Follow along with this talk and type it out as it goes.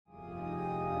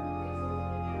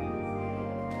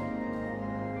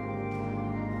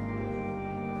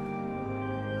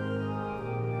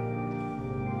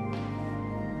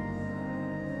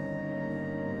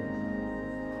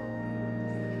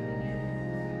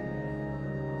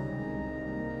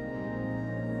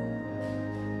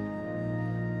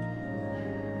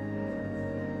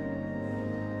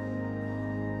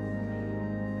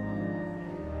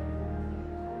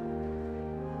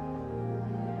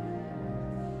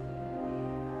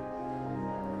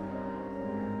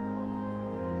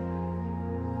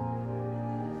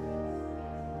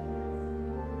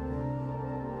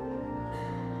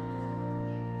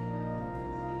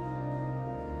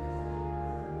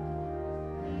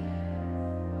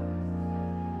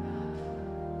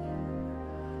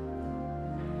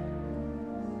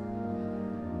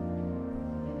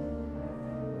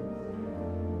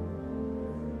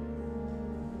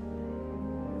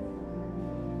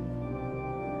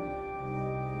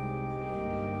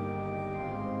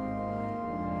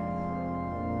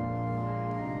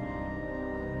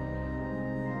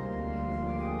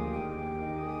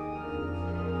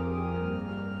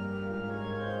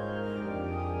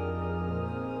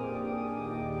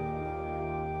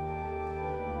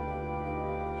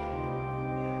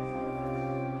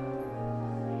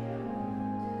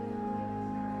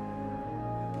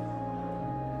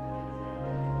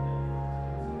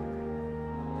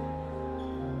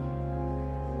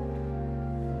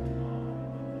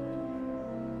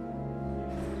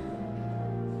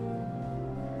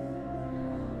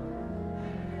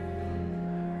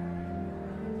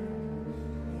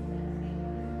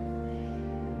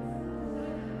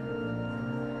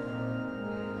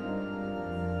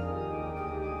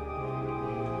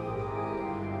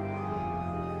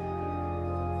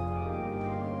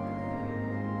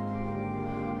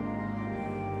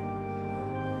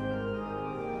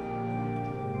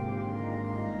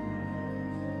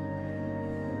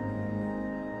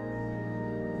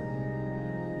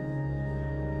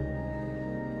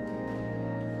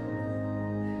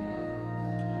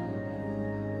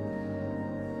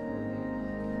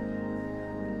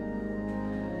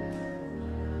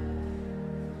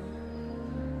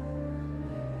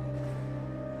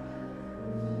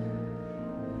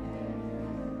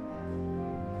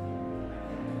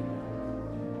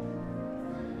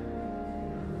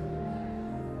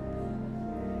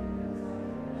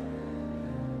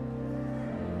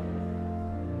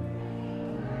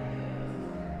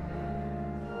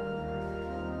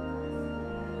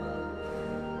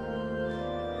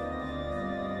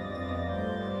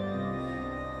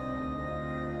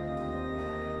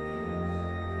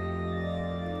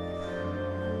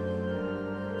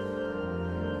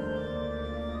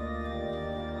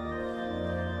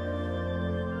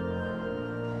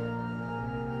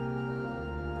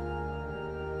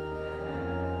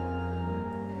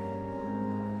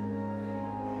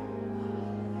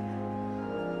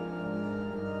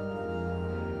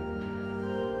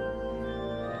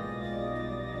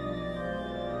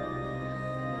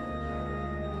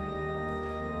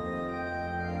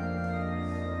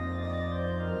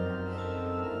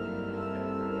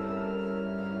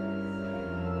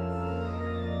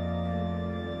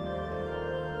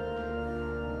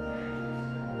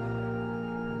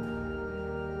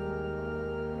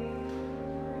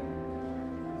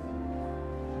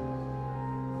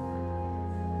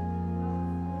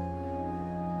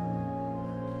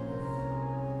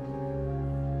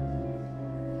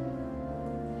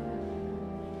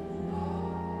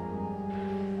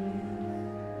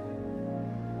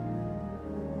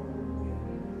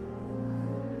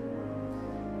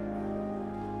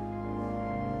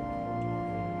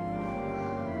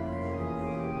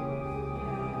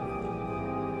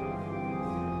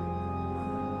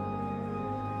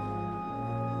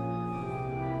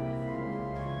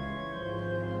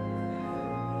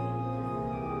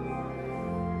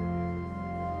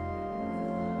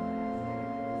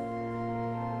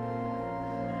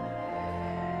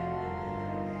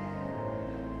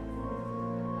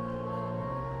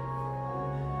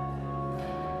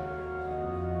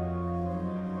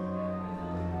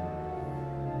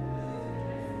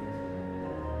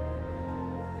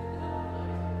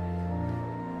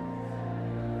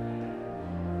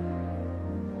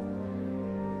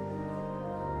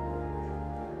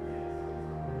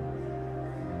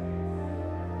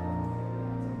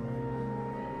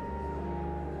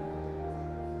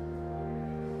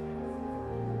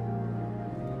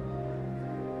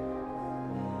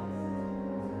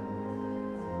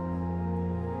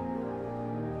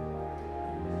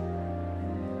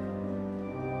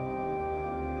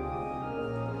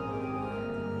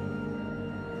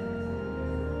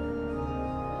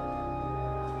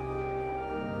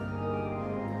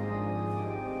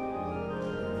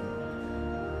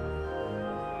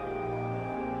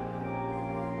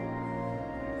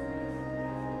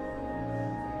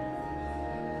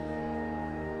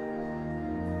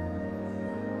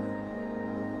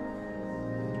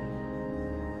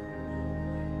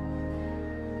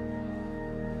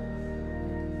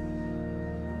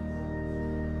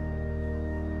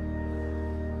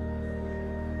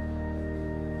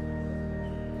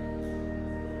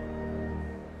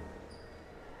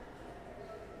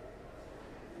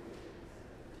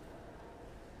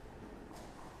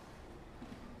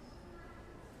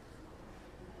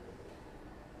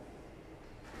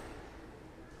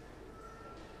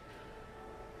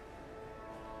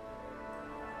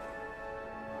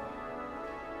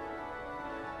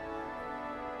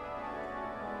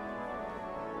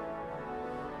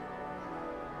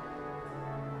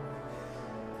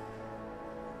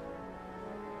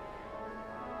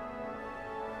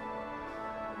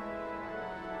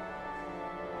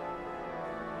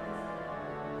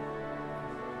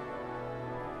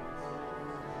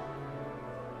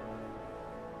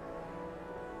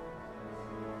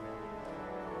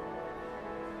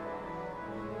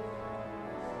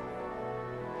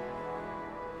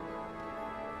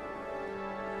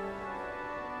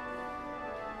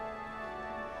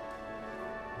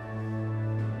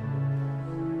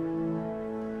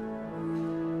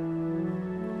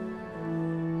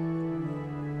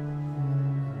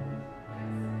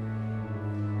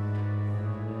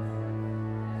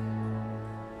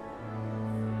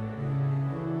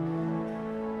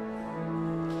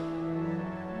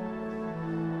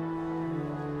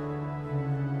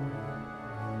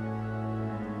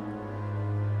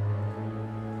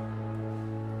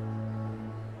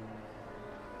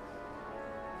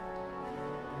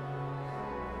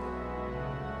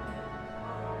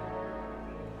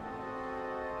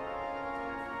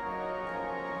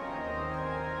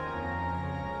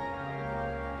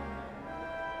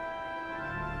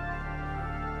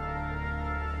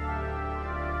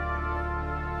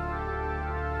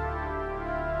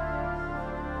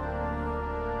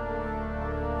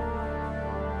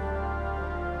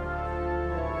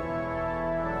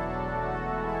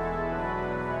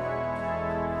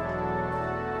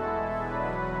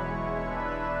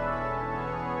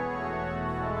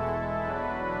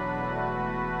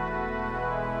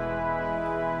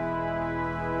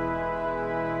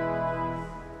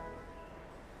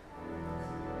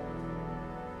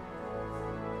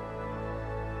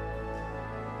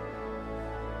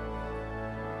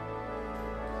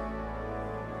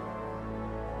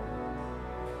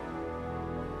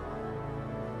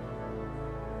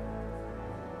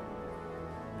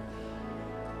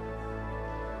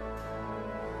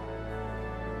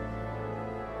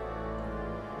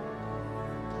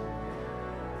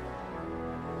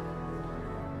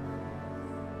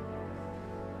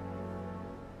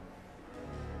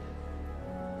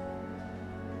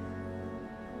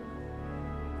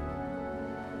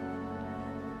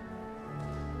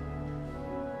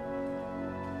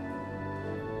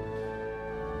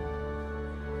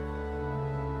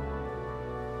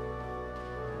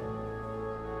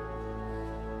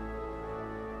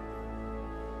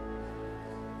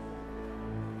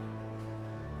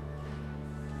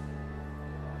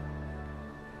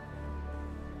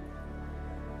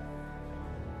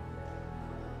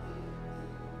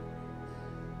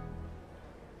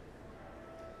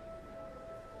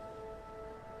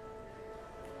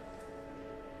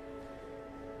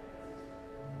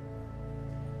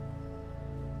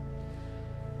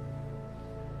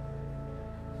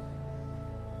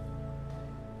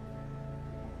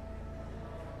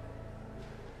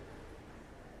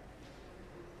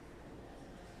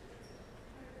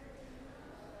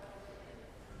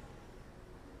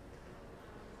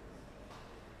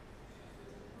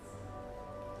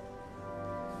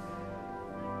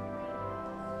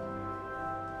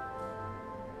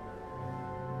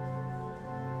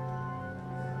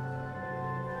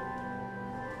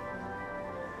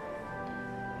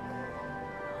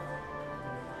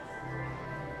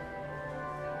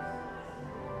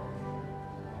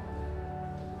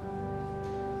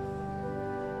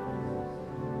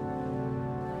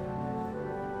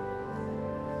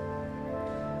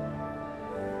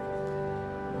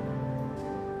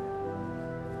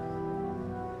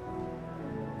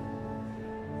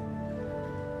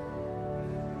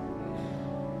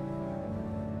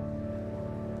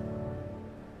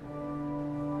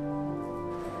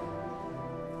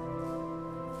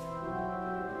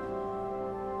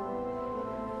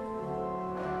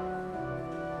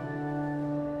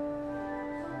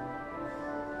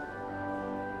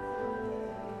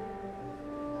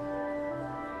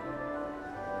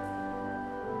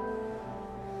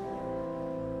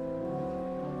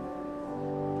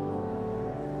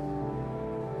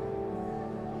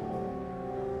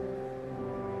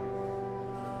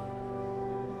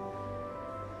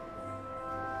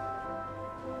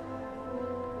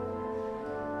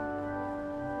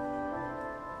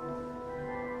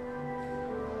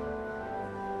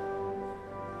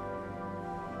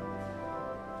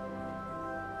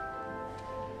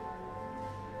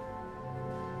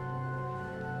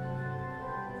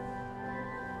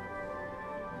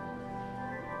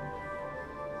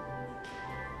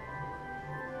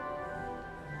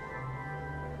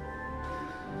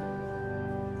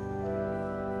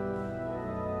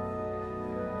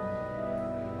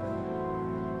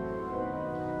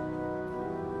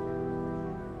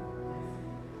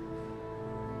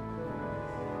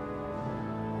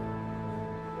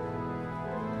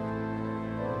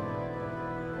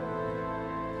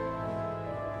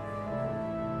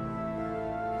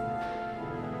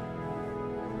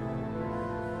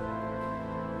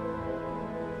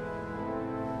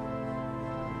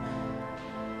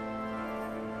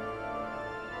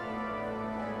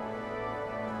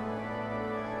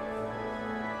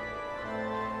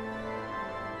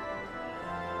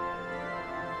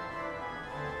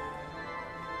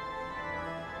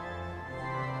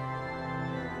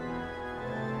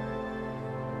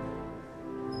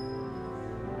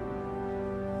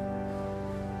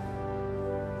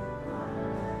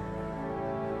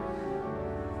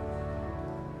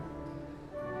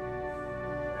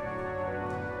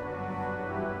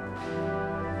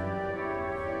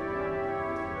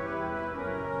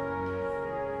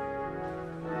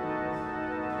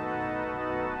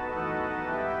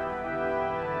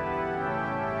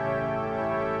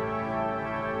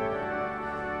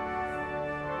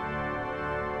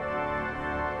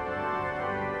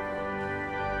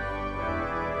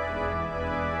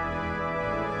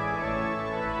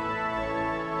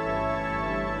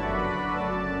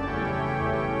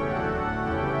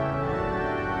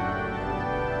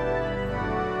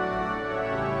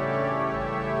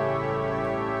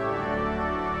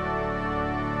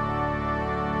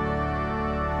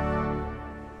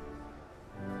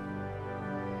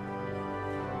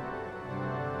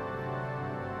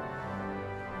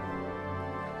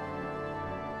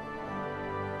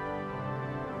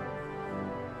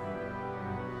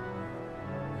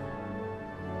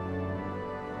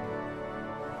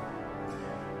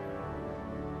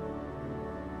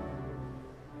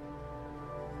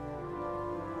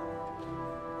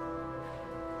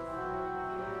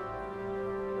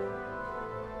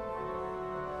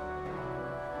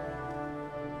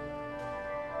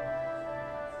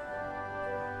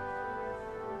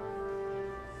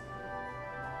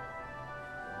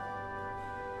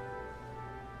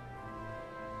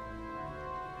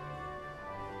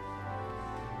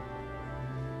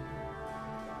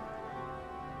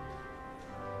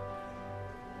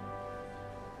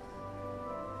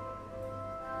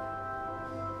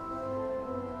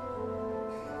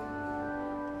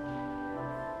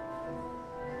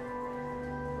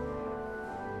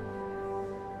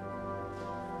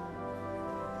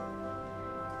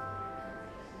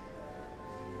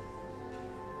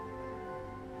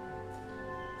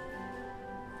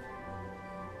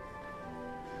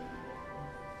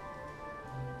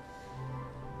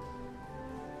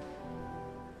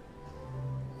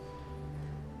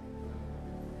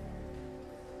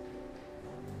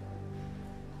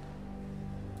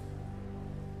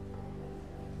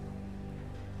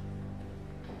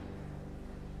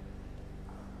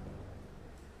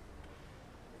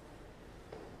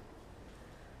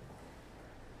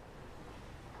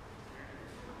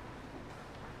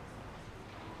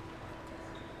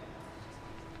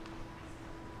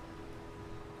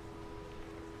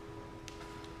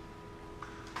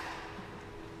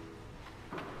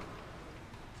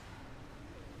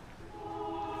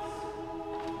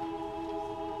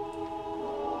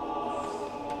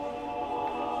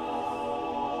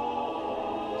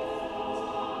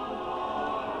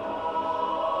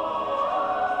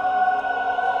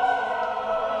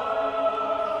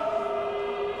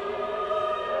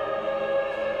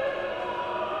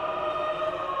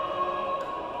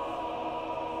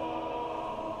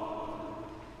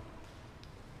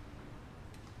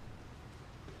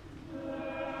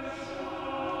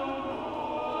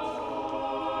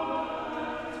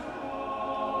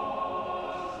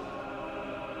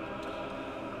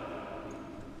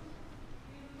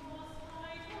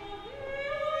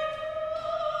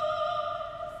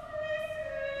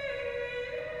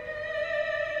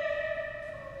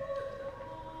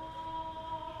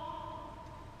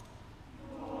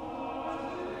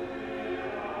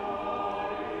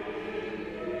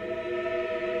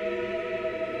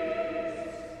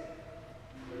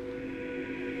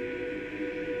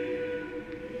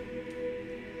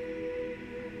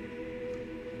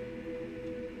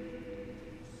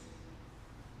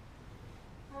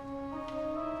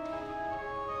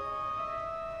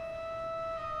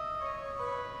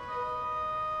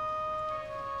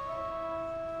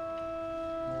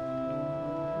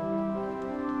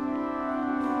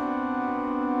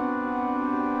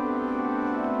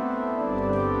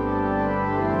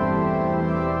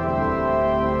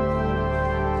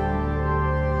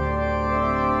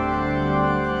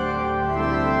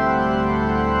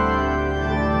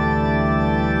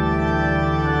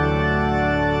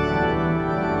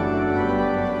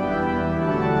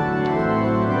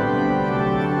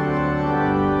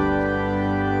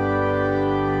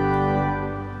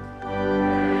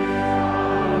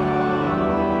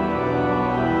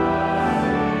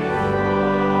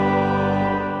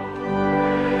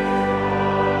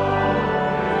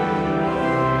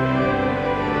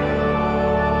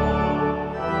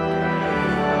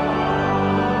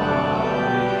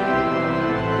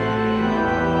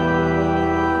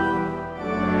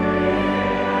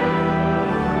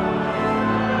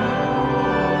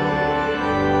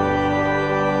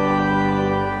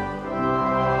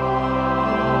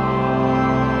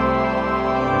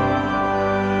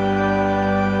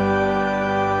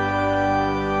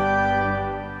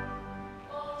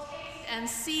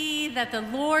that the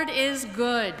Lord is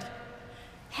good.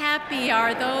 Happy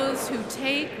are those who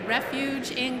take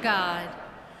refuge in God.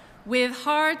 With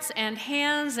hearts and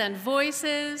hands and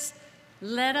voices,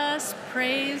 let us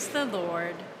praise the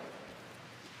Lord.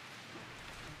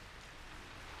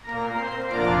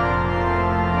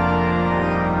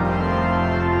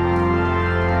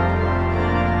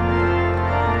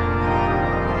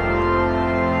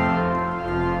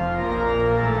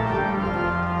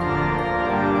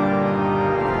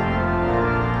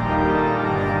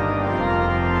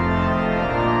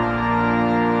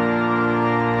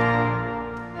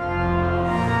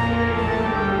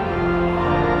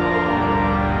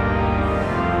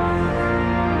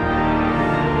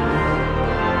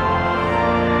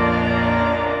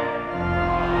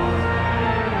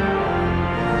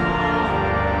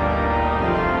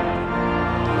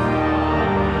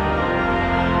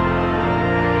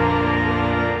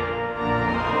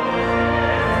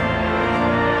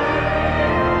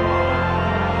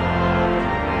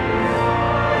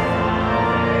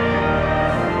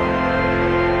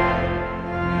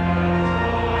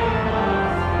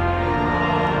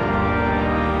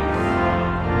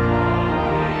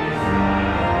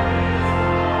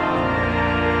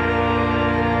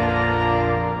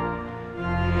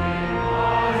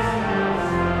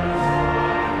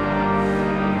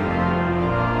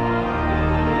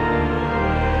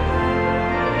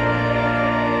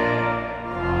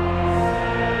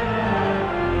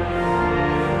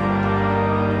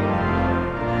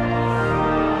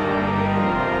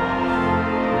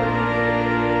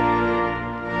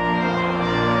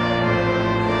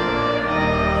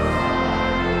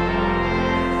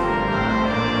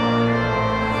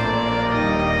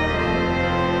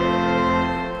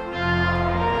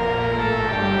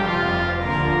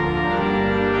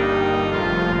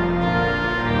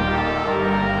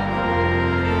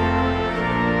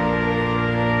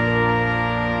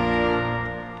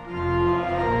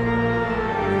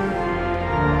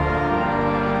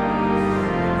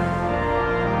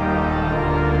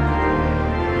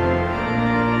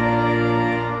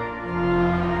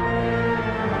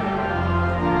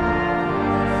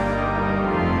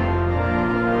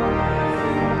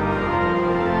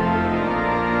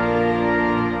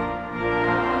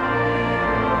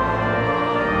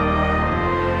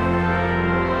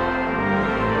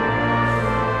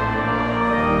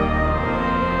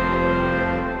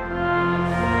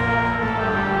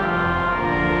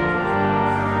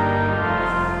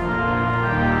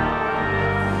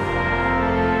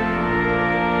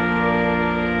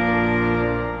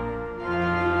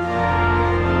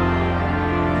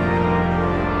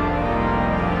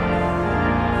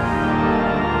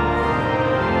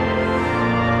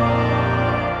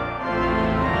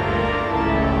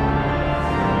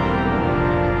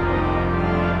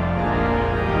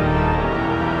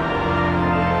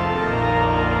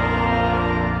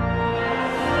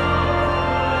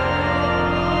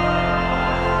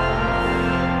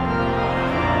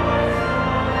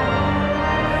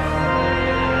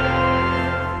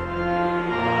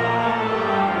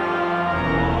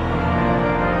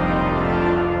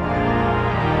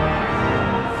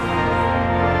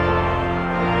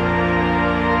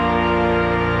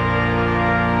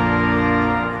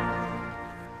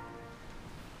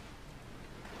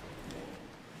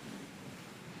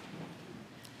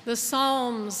 The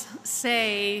Psalms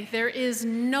say there is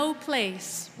no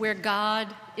place where God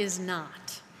is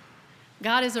not.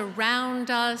 God is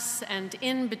around us and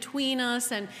in between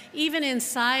us and even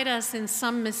inside us in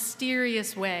some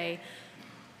mysterious way.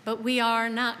 But we are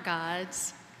not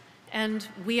gods, and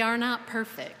we are not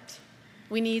perfect.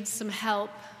 We need some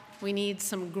help, we need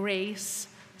some grace,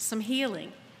 some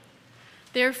healing.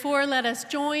 Therefore, let us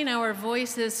join our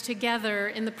voices together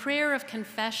in the prayer of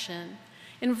confession,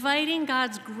 inviting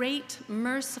God's great,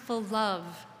 merciful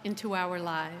love into our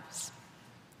lives.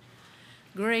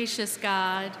 Gracious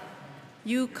God,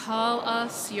 you call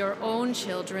us your own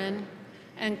children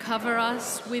and cover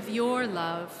us with your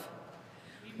love.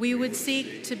 We would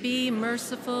seek to be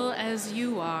merciful as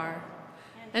you are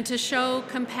and to show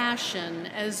compassion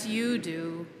as you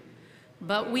do,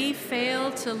 but we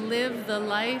fail to live the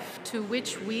life to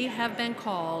which we have been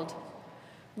called.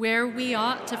 Where we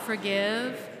ought to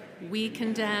forgive, we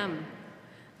condemn.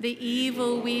 The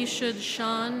evil we should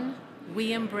shun,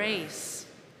 we embrace.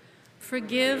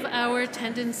 Forgive our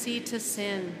tendency to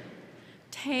sin,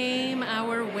 tame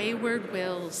our wayward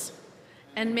wills,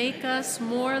 and make us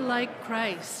more like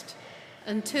Christ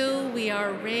until we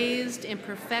are raised in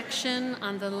perfection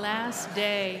on the last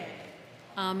day.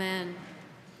 Amen.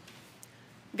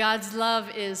 God's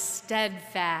love is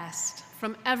steadfast,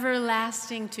 from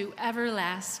everlasting to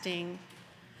everlasting.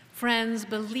 Friends,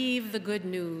 believe the good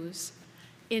news.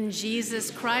 In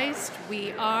Jesus Christ,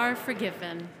 we are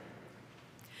forgiven.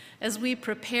 As we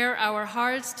prepare our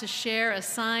hearts to share a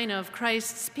sign of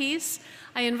Christ's peace,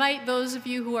 I invite those of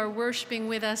you who are worshiping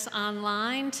with us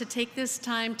online to take this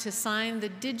time to sign the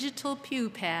digital pew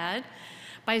pad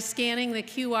by scanning the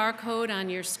QR code on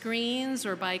your screens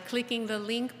or by clicking the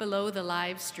link below the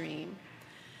live stream.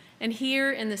 And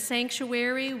here in the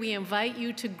sanctuary, we invite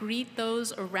you to greet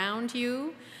those around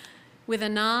you with a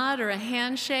nod or a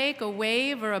handshake, a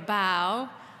wave or a bow,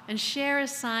 and share a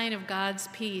sign of God's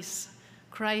peace,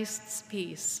 Christ's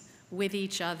peace, with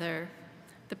each other.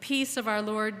 The peace of our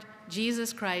Lord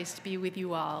Jesus Christ be with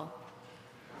you all.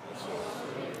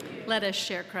 Let us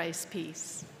share Christ's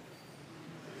peace.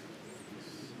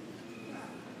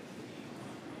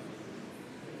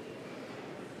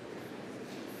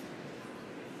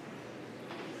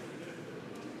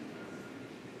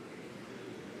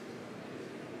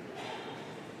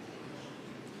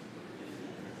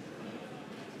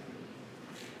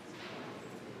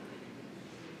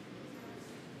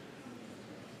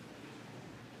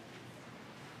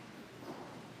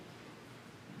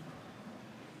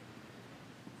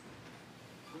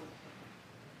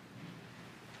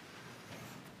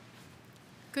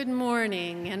 Good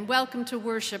morning and welcome to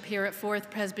worship here at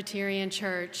Fourth Presbyterian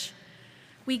Church.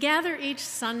 We gather each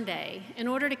Sunday in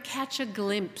order to catch a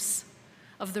glimpse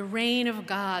of the reign of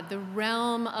God, the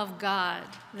realm of God,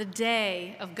 the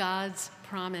day of God's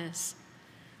promise.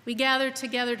 We gather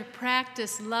together to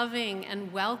practice loving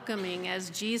and welcoming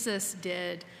as Jesus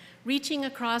did, reaching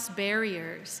across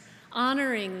barriers,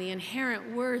 honoring the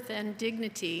inherent worth and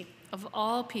dignity of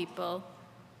all people.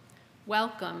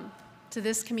 Welcome to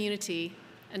this community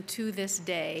and to this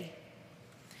day.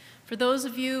 For those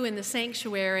of you in the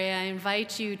sanctuary, I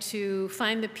invite you to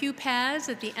find the pew pads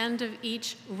at the end of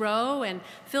each row and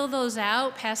fill those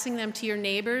out, passing them to your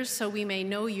neighbors so we may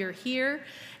know you're here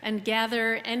and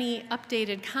gather any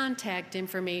updated contact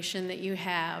information that you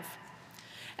have.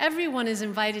 Everyone is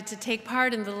invited to take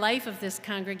part in the life of this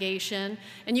congregation,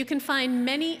 and you can find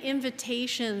many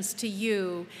invitations to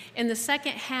you in the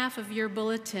second half of your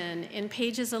bulletin in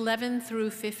pages 11 through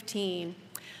 15.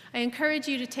 I encourage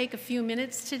you to take a few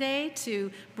minutes today to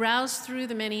browse through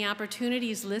the many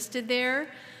opportunities listed there.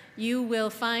 You will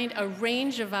find a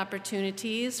range of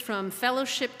opportunities from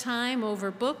fellowship time over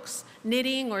books,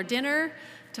 knitting, or dinner,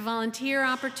 to volunteer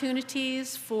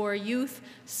opportunities for youth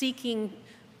seeking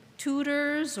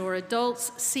tutors or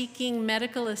adults seeking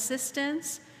medical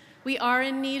assistance. We are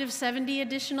in need of 70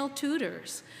 additional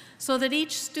tutors so that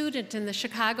each student in the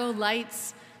Chicago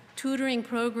Lights tutoring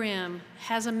program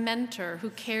has a mentor who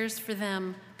cares for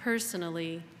them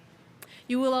personally.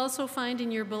 You will also find in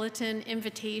your bulletin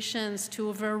invitations to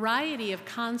a variety of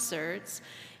concerts,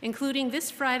 including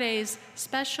this Friday's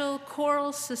special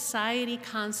Choral Society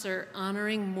concert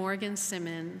honoring Morgan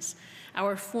Simmons,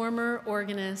 our former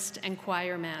organist and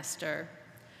choir master.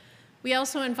 We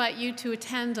also invite you to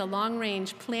attend a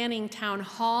long-range planning town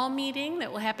hall meeting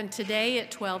that will happen today at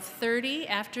 12:30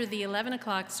 after the 11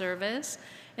 o'clock service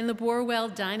in the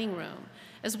Borwell dining room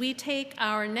as we take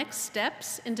our next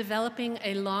steps in developing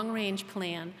a long-range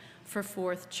plan for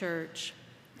Fourth Church.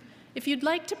 If you'd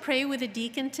like to pray with a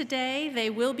deacon today, they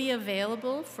will be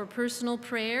available for personal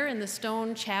prayer in the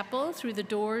stone chapel through the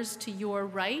doors to your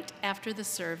right after the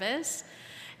service.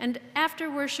 And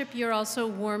after worship, you're also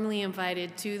warmly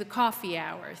invited to the coffee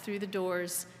hour through the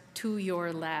doors to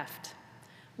your left.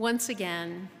 Once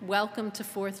again, welcome to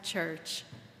Fourth Church.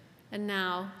 And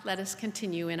now, let us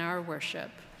continue in our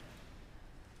worship.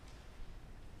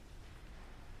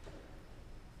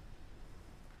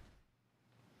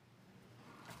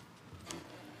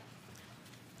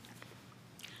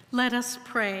 Let us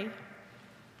pray.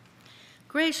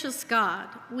 Gracious God,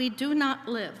 we do not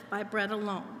live by bread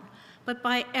alone, but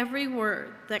by every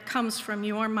word that comes from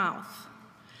your mouth.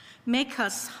 Make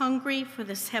us hungry for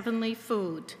this heavenly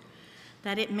food,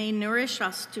 that it may nourish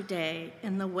us today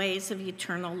in the ways of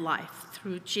eternal life,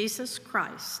 through Jesus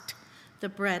Christ, the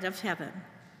bread of heaven.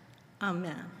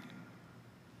 Amen.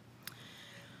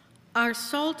 Our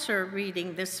Psalter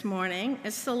reading this morning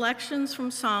is selections from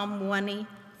Psalm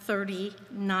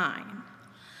 139.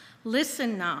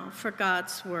 Listen now for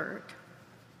God's word.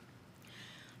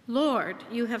 Lord,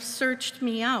 you have searched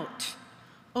me out.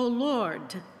 O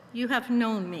Lord, you have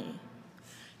known me.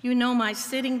 You know my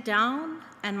sitting down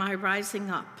and my rising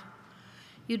up.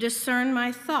 You discern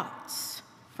my thoughts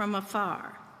from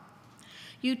afar.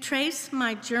 You trace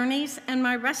my journeys and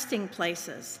my resting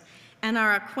places and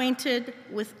are acquainted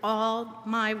with all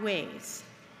my ways.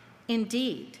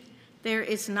 Indeed, there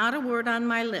is not a word on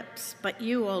my lips, but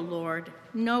you, O Lord,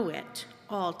 know it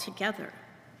altogether.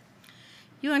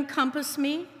 You encompass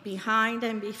me behind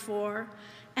and before,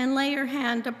 and lay your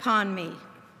hand upon me.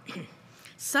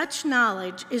 Such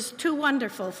knowledge is too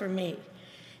wonderful for me.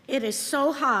 It is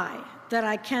so high that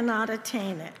I cannot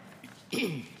attain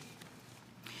it.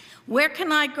 Where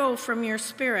can I go from your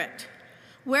spirit?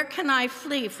 Where can I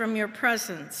flee from your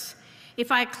presence?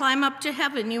 If I climb up to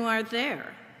heaven, you are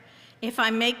there. If I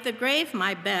make the grave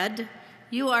my bed,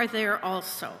 you are there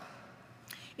also.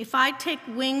 If I take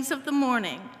wings of the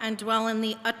morning and dwell in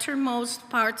the uttermost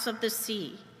parts of the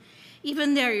sea,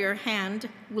 even there your hand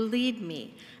will lead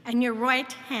me, and your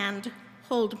right hand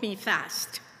hold me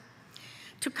fast.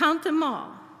 To count them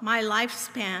all, my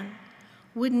lifespan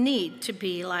would need to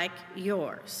be like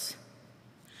yours.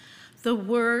 The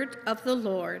word of the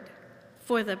Lord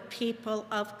for the people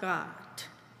of God.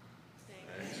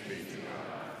 Thanks be to God.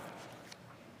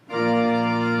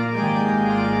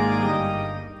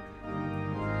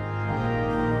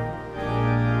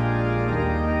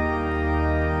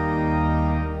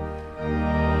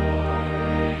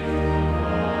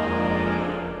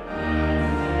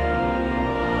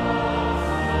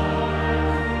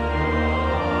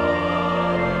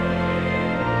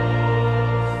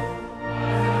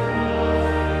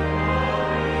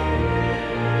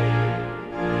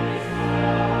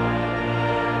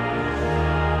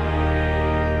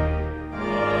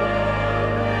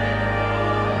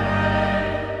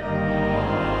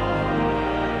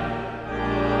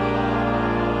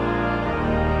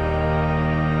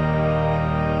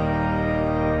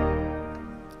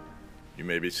 You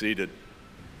may be seated.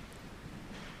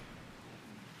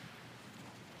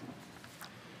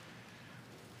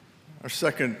 Our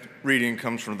second reading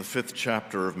comes from the 5th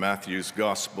chapter of Matthew's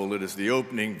Gospel. It is the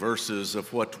opening verses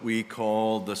of what we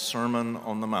call the Sermon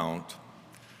on the Mount.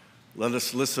 Let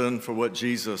us listen for what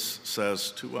Jesus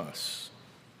says to us.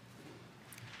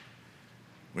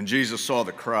 When Jesus saw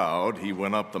the crowd, he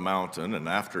went up the mountain, and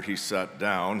after he sat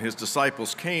down, his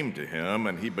disciples came to him,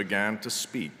 and he began to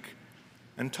speak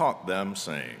and taught them,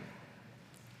 saying,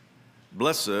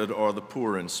 "Blessed are the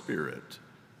poor in spirit,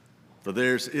 for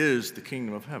theirs is the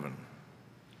kingdom of heaven.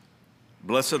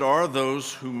 Blessed are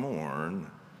those who mourn,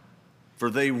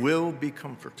 for they will be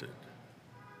comforted.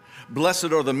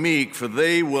 Blessed are the meek, for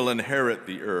they will inherit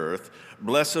the earth.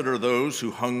 Blessed are those who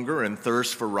hunger and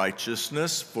thirst for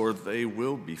righteousness, for they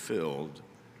will be filled.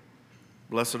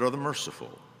 Blessed are the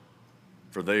merciful,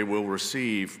 for they will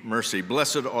receive mercy.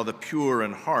 Blessed are the pure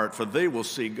in heart, for they will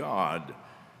see God.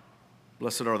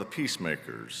 Blessed are the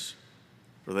peacemakers,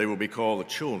 for they will be called the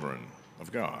children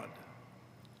of God.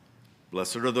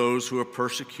 Blessed are those who are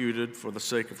persecuted for the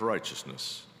sake of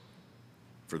righteousness,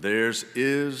 for theirs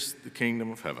is the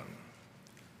kingdom of heaven."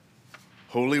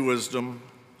 Holy wisdom,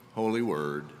 holy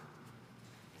word,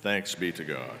 thanks be to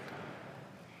God.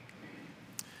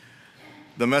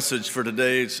 The message for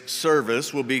today's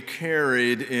service will be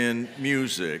carried in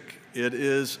music. It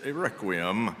is a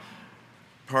requiem,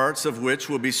 parts of which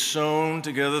will be sewn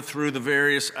together through the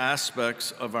various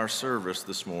aspects of our service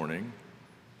this morning.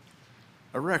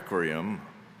 A requiem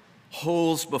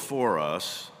holds before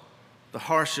us the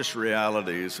harshest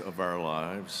realities of our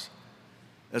lives,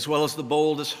 as well as the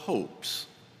boldest hopes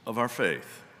of our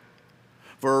faith.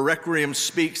 For a requiem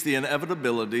speaks the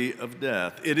inevitability of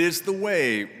death. It is the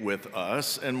way with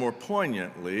us, and more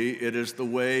poignantly, it is the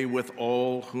way with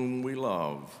all whom we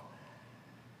love.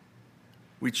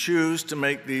 We choose to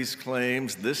make these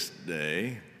claims this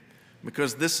day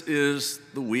because this is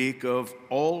the week of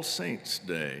All Saints'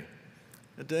 Day,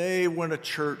 a day when a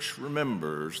church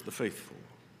remembers the faithful.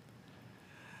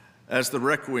 As the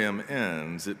requiem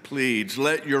ends, it pleads,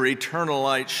 "Let your eternal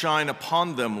light shine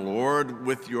upon them, Lord,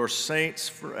 with your saints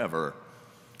forever."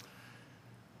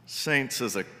 Saints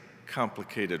is a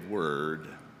complicated word.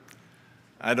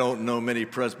 I don't know many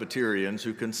Presbyterians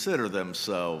who consider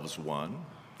themselves one.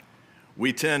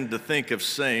 We tend to think of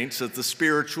saints as the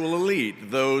spiritual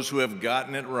elite, those who have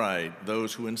gotten it right,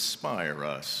 those who inspire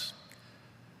us.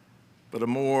 But a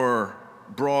more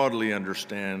broadly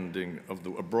understanding of the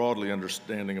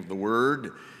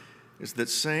word is that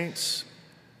saints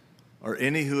are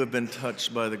any who have been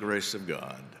touched by the grace of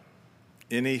God,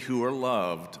 any who are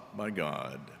loved by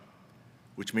God,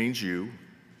 which means you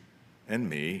and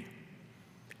me,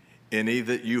 any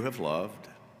that you have loved,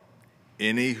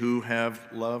 any who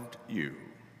have loved you.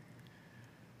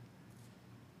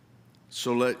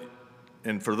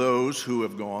 And for those who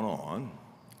have gone on,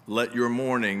 let your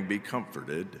mourning be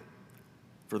comforted,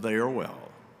 for they are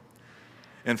well.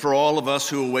 And for all of us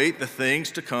who await the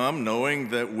things to come, knowing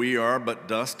that we are but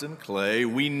dust and clay,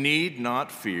 we need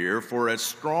not fear, for as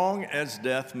strong as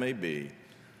death may be,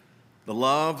 The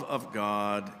love of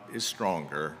God is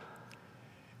stronger.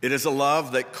 It is a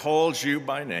love that calls you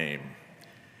by name,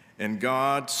 and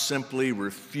God simply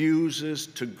refuses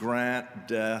to grant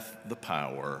death the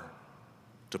power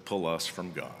to pull us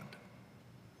from God.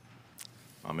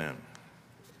 Amen.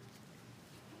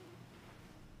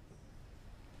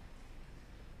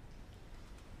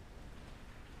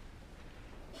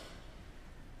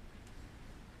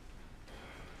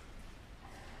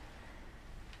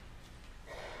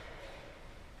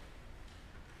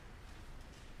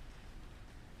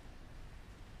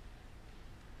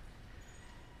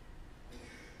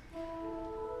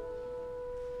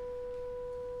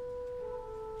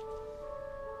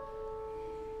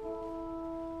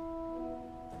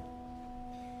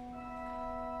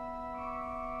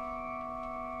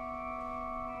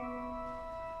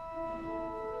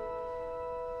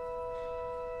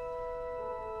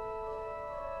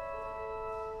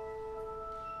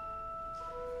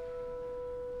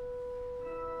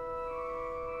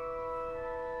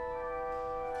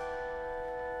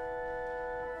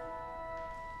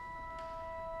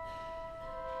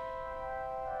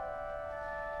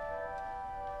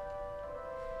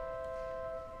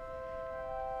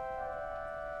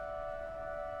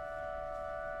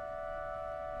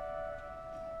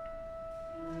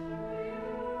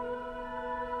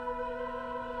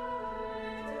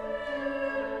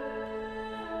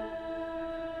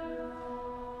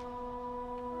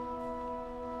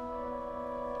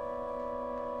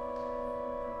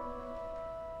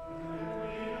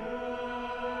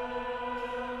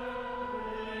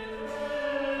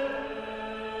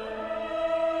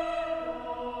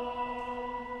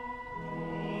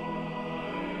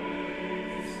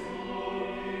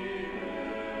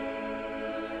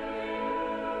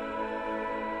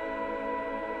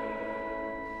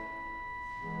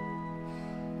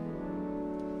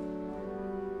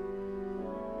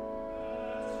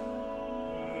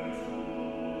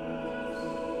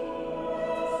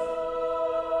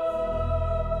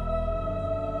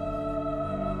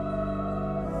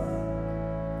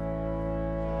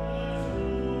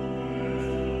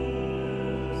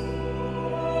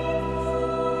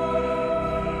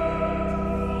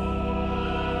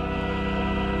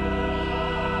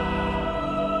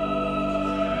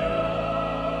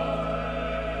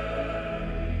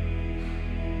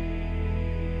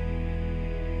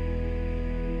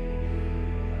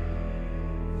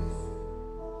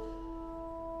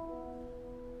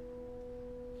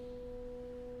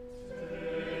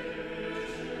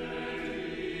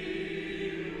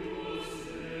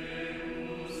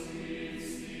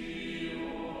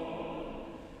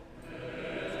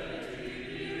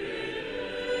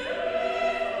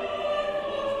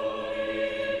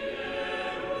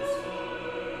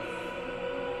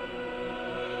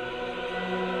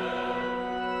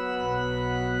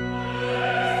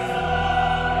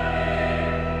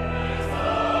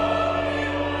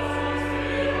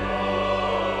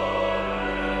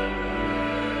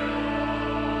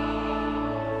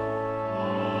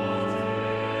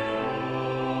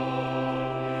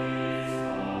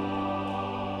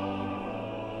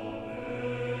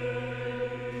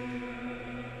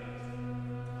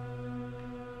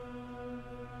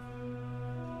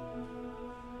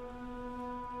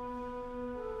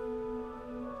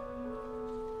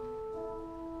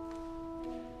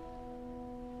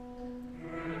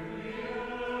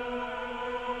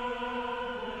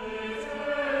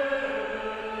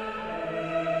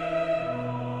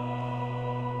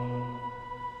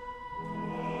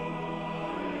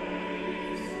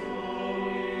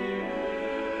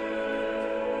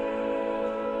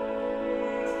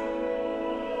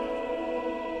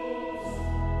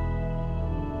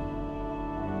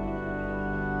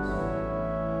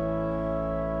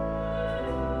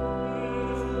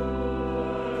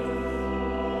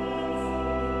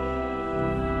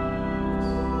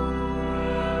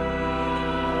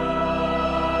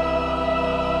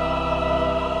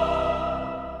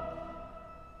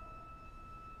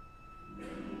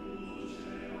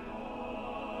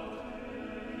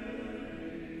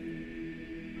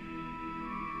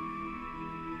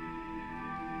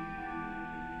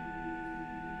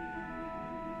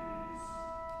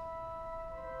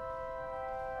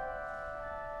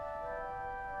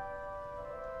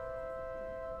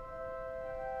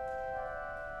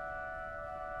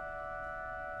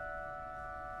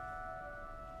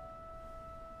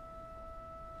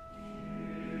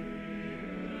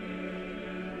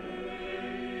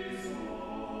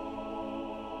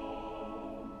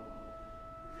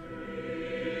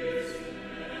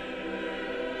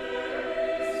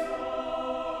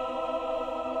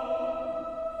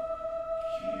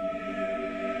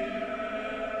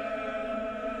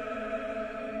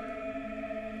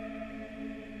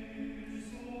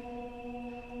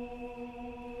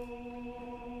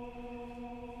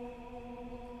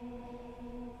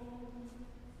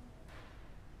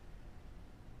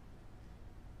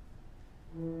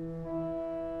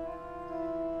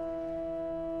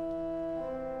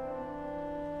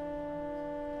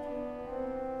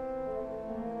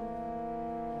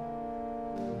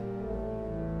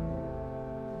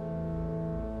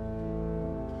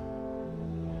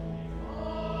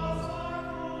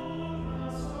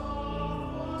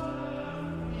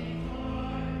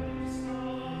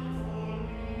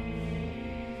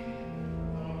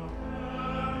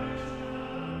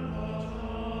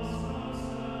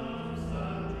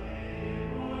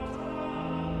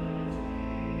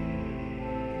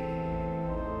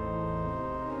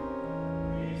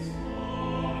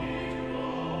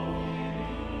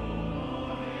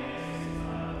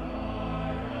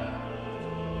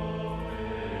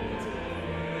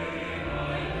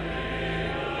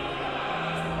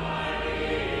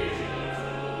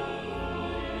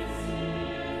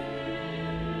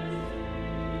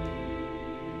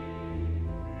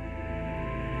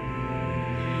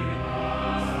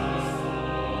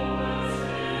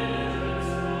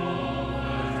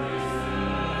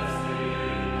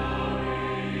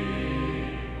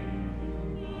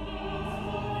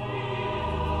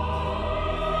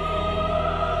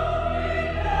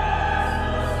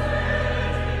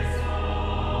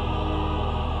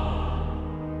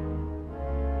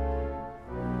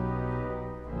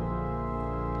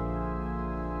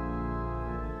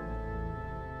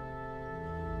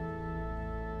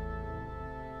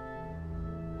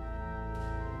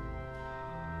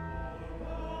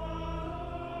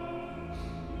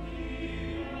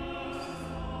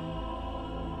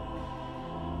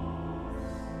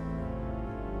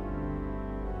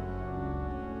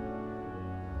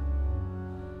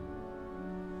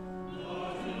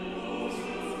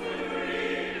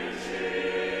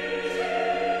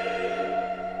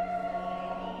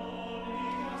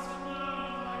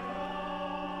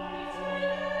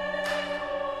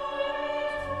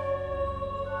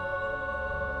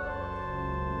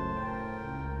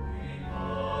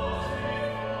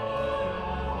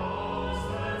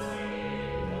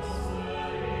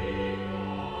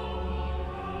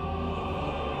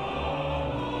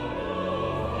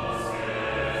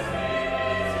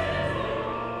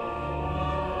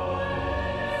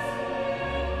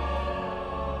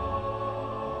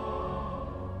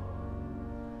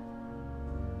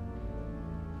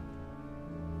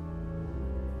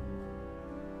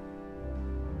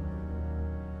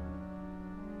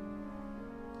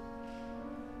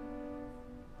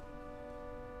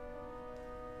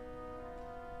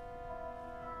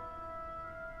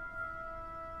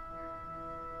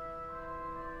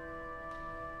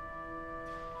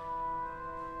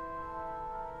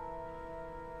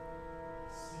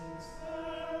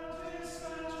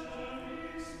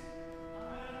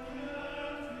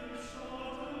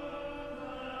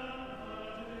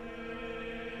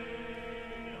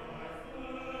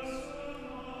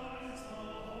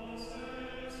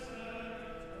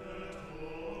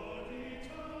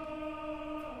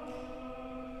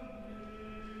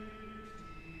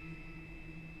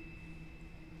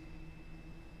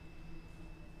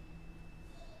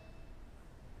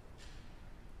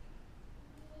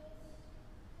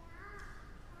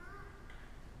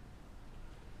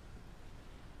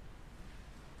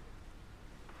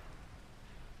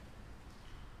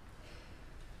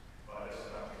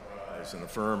 rise and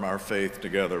affirm our faith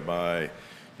together by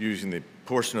using the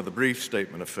portion of the brief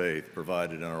statement of faith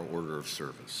provided in our order of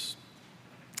service.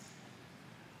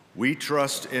 We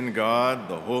trust in God,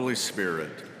 the Holy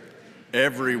Spirit,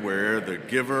 everywhere the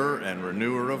giver and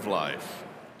renewer of life.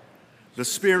 The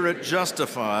Spirit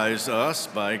justifies us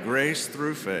by grace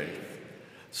through faith,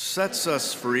 sets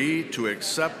us free to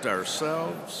accept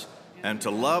ourselves and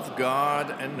to love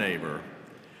God and neighbor,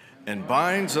 and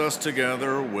binds us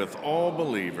together with all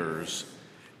believers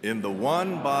in the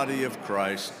one body of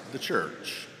Christ, the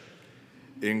church.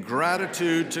 In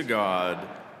gratitude to God,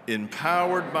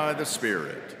 empowered by the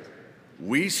Spirit,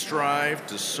 we strive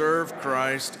to serve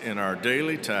Christ in our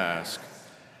daily task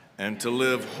and to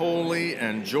live holy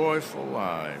and joyful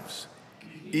lives,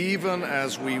 even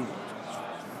as we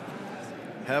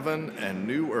heaven and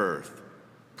new earth,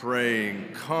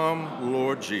 praying, "Come,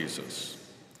 Lord Jesus."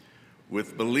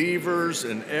 With believers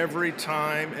in every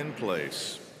time and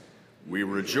place, we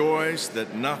rejoice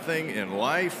that nothing in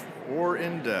life or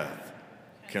in death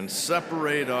can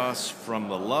separate us from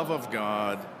the love of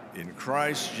God in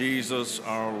Christ Jesus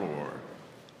our Lord.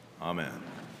 Amen.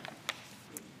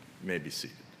 You may be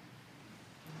seated.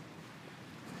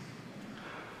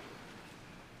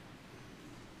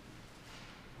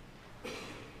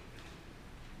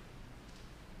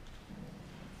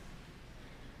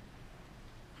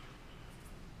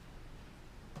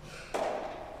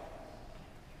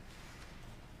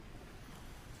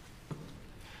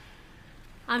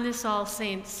 On this All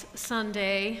Saints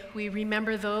Sunday, we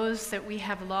remember those that we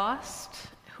have lost,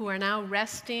 who are now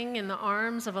resting in the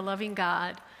arms of a loving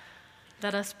God.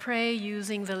 Let us pray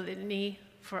using the litany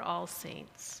for all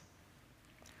saints.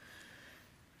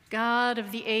 God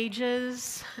of the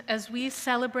ages, as we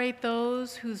celebrate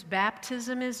those whose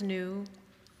baptism is new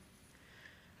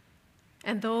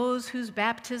and those whose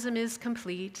baptism is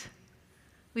complete,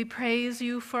 we praise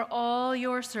you for all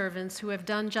your servants who have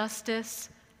done justice,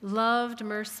 loved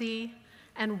mercy,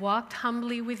 and walked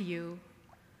humbly with you.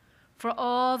 For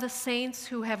all the saints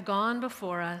who have gone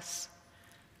before us,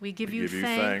 we give you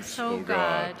thanks, O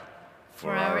God,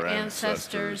 for our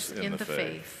ancestors in the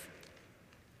faith.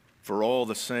 For all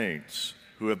the saints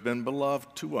who have been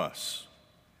beloved to us,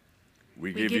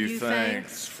 we give you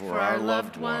thanks for our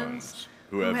loved ones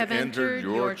who have entered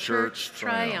your church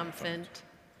triumphant.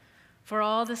 For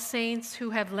all the saints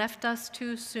who have left us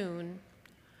too soon,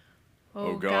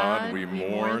 O God, we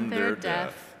mourn their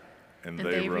death, and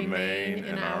they remain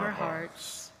in our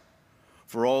hearts.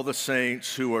 For all the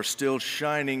saints who are still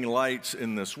shining lights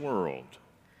in this world,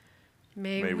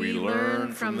 may we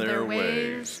learn from their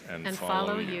ways and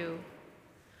follow you.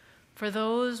 For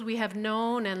those we have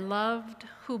known and loved,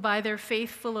 who by their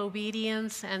faithful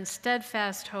obedience and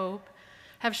steadfast hope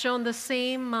have shown the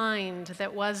same mind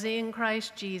that was in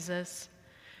Christ Jesus,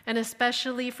 and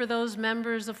especially for those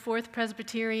members of Fourth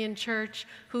Presbyterian Church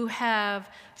who have,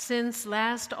 since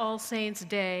last All Saints'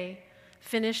 Day,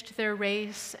 finished their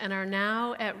race and are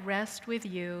now at rest with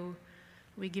you,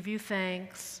 we give you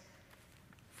thanks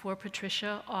for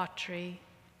Patricia Autry.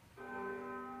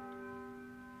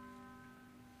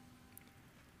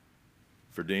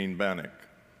 For Dean Bannock.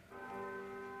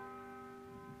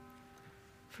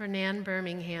 For Nan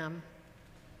Birmingham.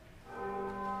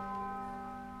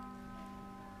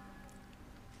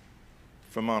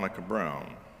 For Monica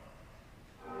Brown.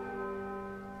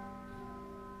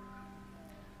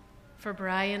 For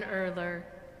Brian Erler.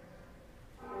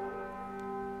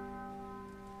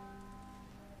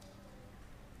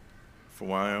 For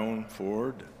Wyon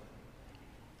Ford.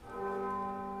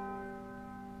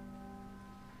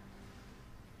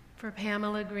 For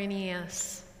Pamela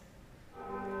Grenius.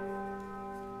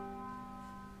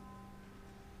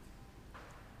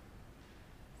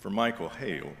 For Michael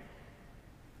Hale.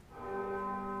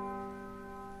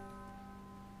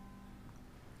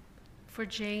 For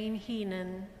Jane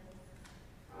Heenan.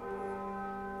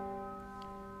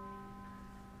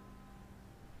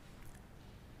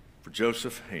 For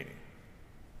Joseph Haney.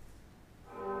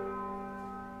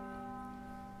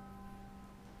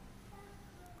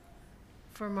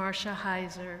 For Marcia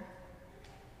Heiser.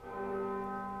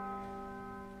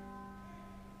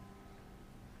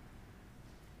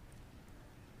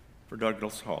 For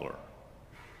Douglas Haller.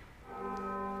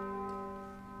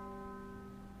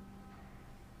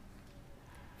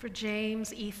 For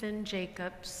James Ethan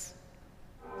Jacobs.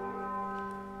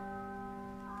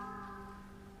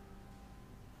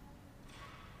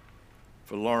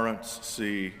 For Lawrence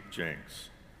C. Jenks.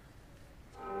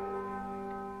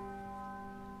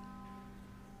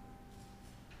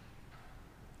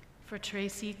 For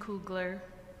Tracy Kugler.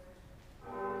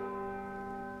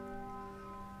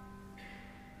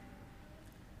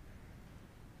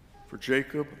 For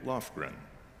Jacob Lofgren.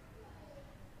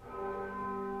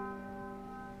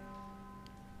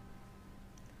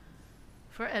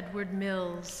 For Edward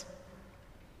Mills.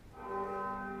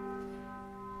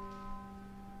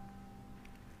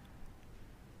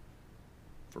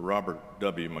 For Robert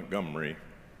W. Montgomery.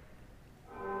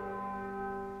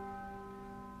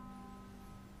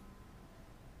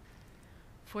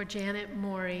 For Janet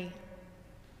Morey.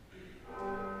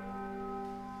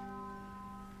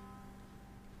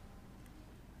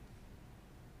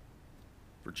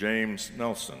 For James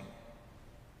Nelson.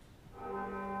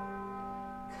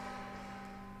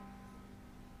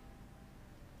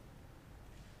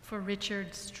 For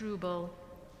Richard Struble.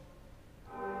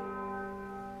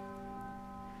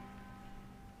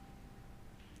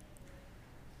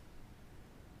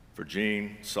 For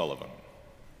Jean Sullivan.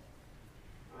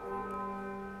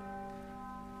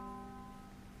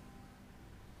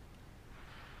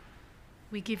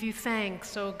 We give you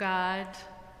thanks, O God,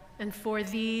 and for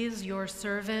these, your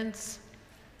servants,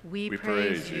 we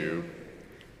praise you.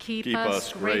 Keep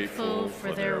us grateful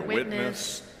for their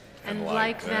witness, and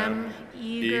like them,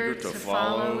 eager to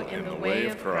follow in the way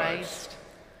of Christ.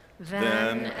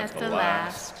 Then, at the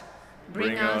last,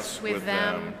 bring us with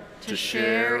them to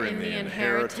share in the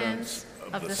inheritance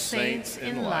of the saints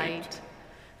in light.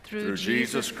 Through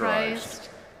Jesus Christ,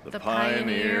 the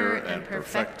pioneer and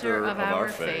perfecter of our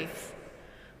faith,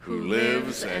 who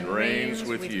lives and reigns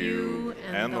with you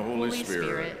and the Holy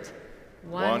Spirit,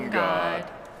 one God,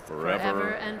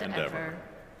 forever and ever.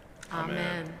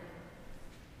 Amen.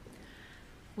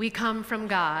 We come from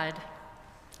God,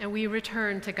 and we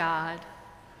return to God.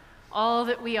 All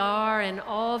that we are and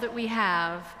all that we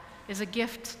have is a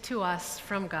gift to us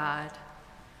from God.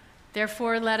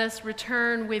 Therefore, let us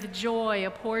return with joy a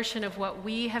portion of what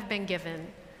we have been given.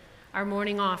 Our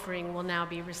morning offering will now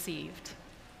be received.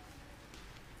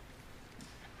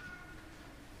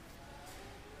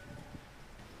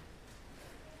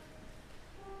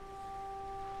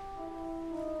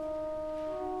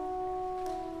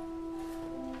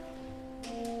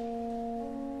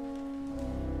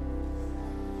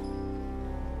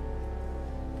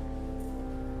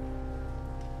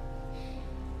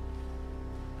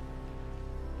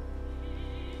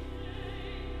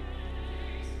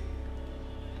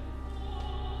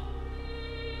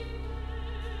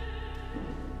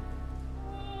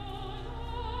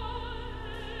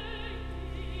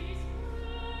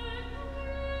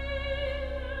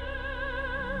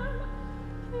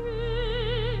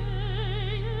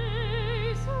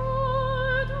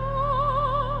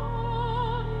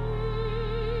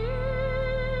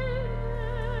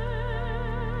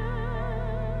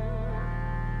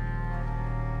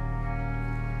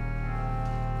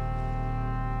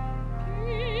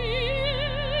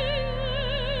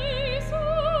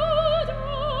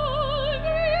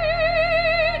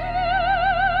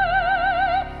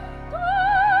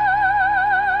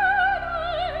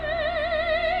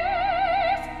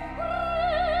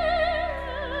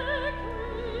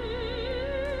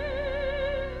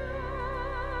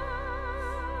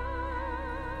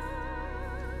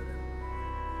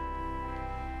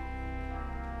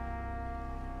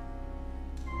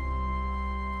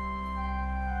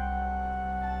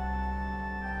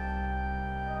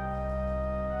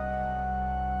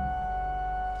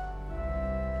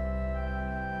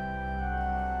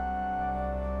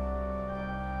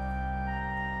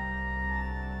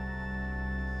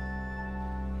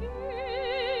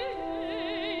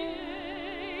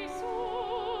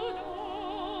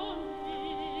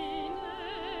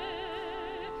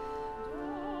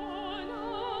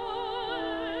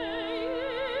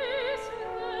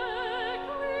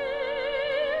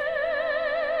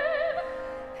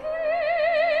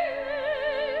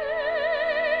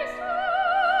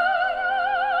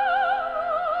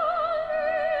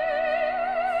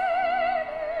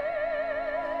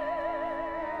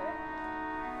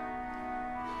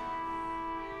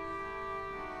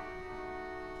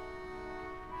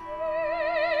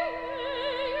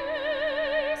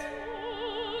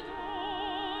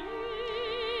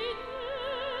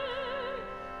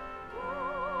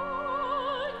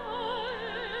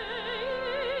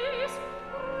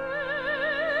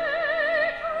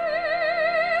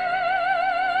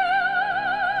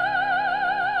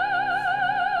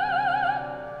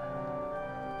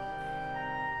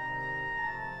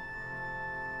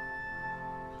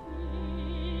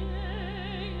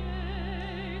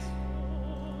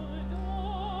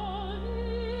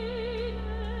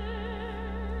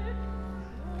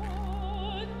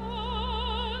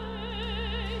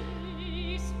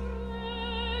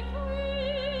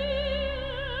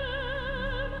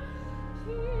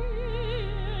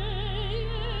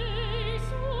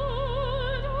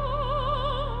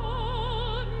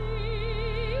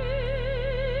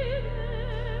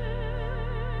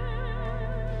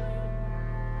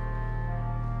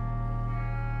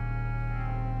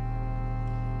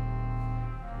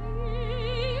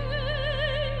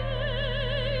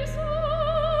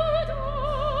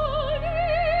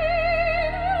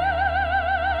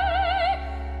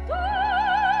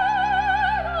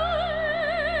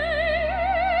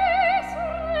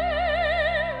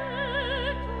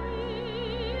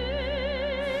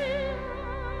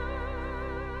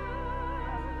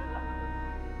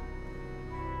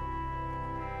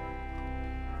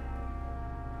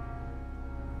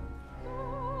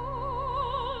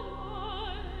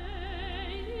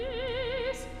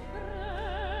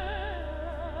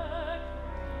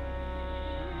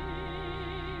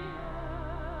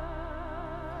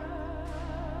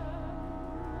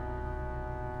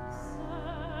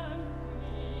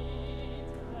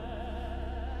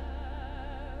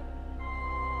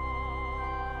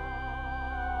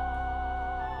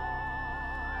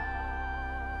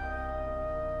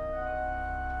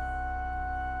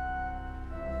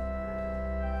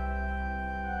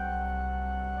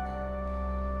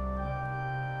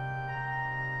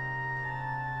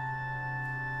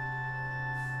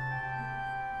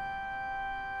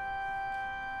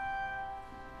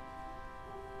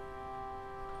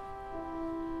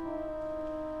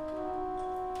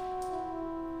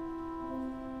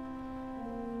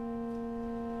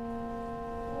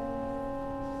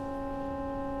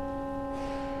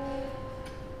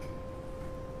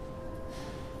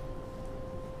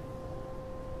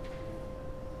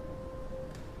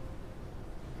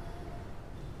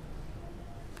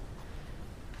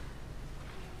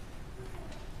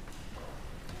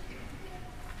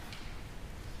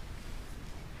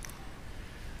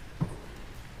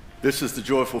 This is the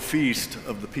joyful feast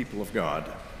of the people of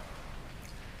God.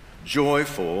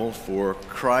 Joyful, for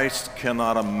Christ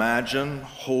cannot imagine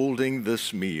holding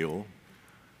this meal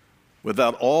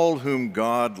without all whom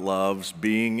God loves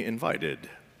being invited,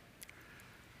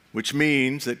 which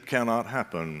means it cannot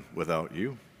happen without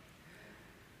you.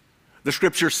 The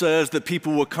scripture says that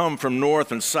people will come from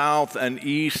north and south and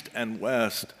east and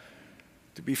west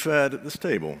to be fed at this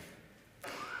table,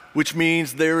 which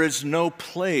means there is no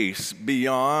place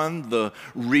beyond the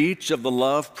reach of the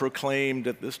love proclaimed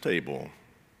at this table.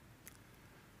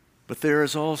 But there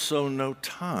is also no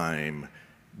time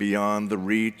beyond the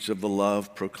reach of the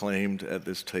love proclaimed at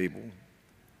this table,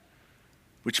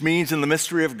 which means in the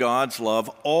mystery of God's love,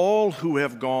 all who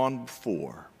have gone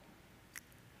before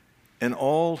and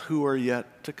all who are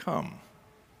yet to come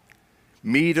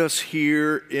meet us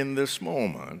here in this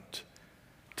moment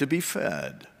to be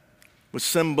fed with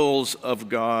symbols of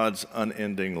God's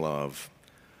unending love.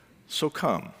 So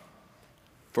come,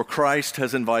 for Christ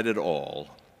has invited all,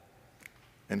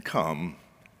 and come,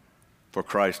 for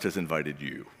Christ has invited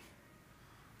you.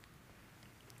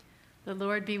 The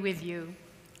Lord be with you.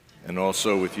 And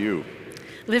also with you.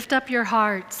 Lift up your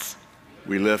hearts.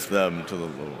 We lift them to the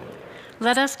Lord.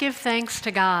 Let us give thanks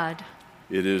to God.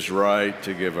 It is right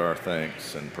to give our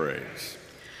thanks and praise.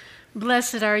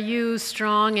 Blessed are you,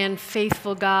 strong and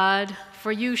faithful God,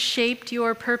 for you shaped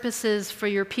your purposes for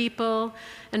your people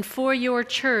and for your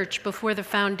church before the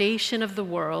foundation of the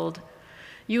world.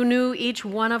 You knew each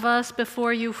one of us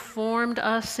before you formed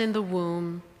us in the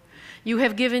womb. You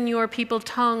have given your people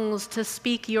tongues to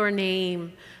speak your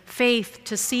name, faith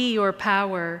to see your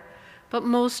power, but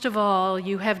most of all,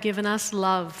 you have given us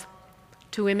love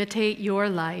to imitate your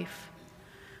life.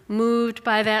 Moved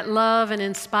by that love and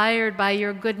inspired by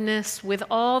your goodness, with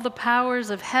all the powers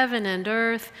of heaven and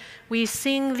earth, we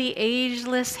sing the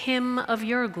ageless hymn of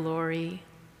your glory.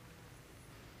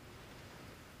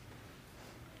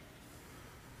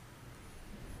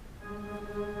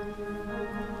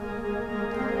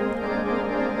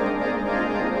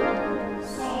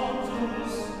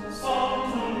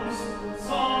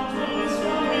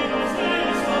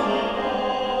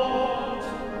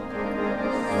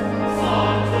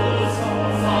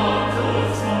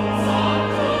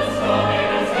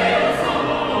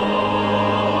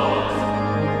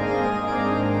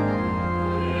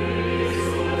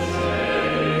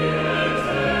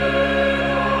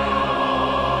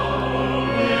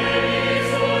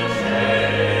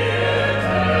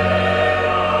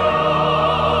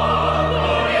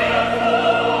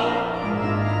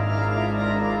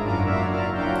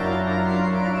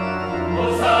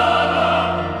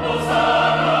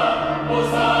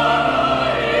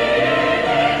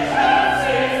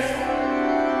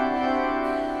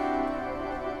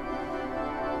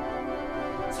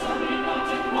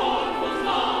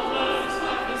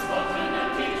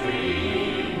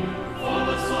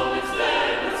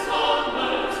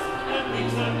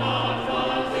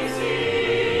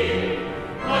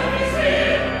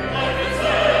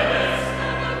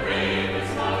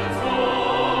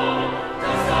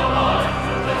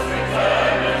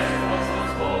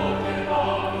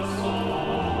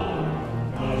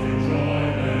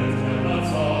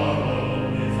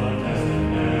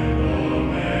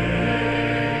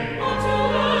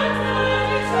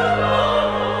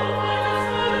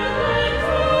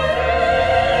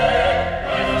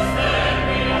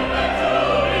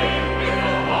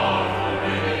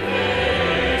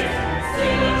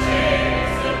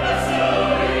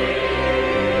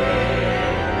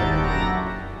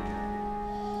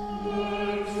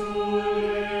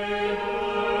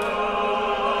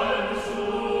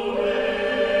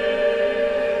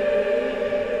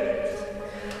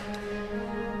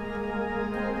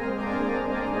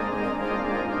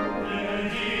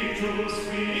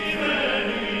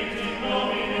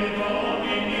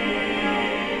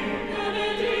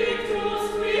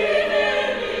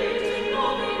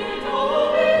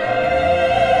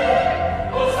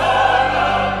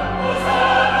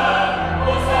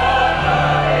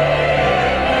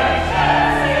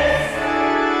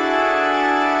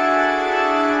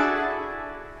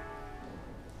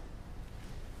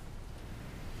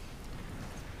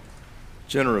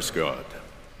 Generous God,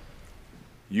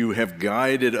 you have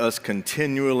guided us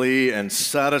continually and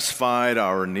satisfied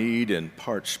our need in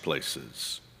parched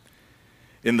places.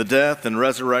 In the death and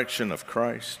resurrection of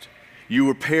Christ, you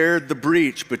repaired the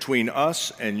breach between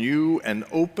us and you and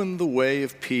opened the way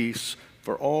of peace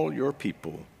for all your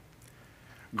people.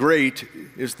 Great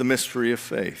is the mystery of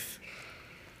faith.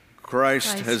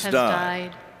 Christ has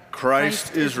died.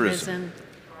 Christ is risen.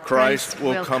 Christ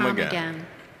will come again.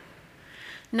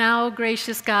 Now,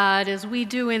 gracious God, as we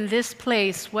do in this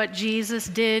place what Jesus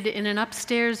did in an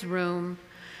upstairs room,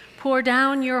 pour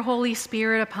down your Holy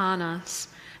Spirit upon us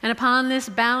and upon this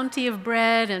bounty of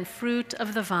bread and fruit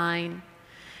of the vine.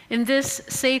 In this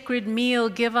sacred meal,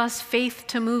 give us faith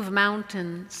to move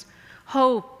mountains,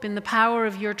 hope in the power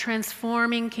of your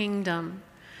transforming kingdom,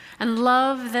 and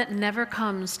love that never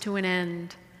comes to an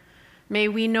end. May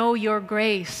we know your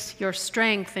grace, your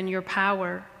strength, and your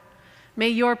power. May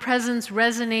your presence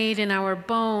resonate in our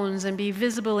bones and be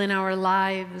visible in our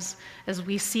lives as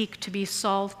we seek to be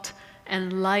salt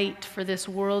and light for this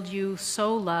world you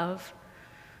so love.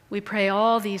 We pray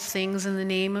all these things in the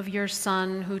name of your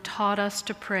Son, who taught us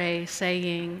to pray,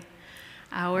 saying,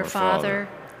 Our Father,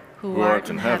 who art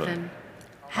in heaven,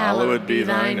 hallowed be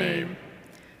thy name.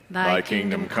 Thy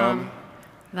kingdom come,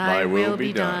 thy will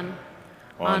be done,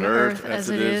 on earth as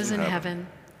it is in heaven.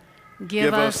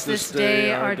 Give us this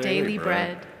day our daily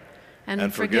bread,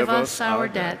 and forgive us our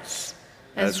debts,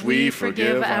 as we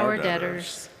forgive our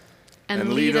debtors.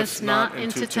 And lead us not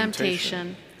into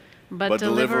temptation, but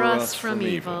deliver us from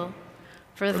evil.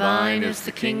 For thine is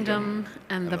the kingdom,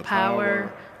 and the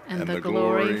power, and the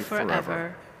glory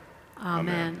forever.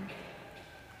 Amen.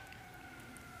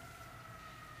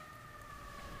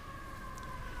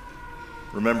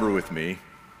 Remember with me,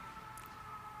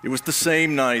 it was the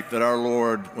same night that our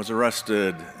Lord was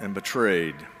arrested and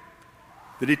betrayed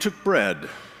that he took bread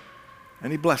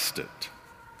and he blessed it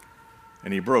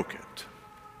and he broke it.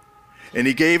 And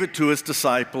he gave it to his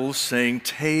disciples, saying,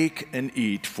 Take and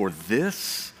eat, for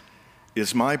this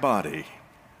is my body,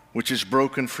 which is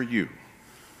broken for you.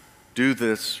 Do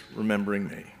this remembering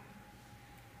me.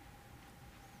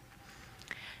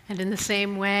 And in the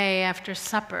same way, after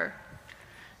supper,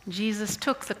 Jesus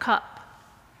took the cup.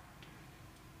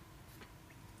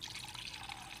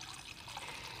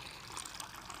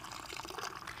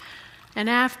 And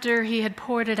after he had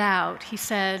poured it out, he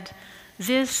said,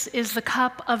 This is the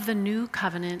cup of the new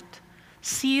covenant,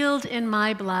 sealed in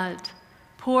my blood,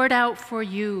 poured out for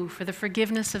you for the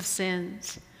forgiveness of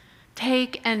sins.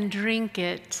 Take and drink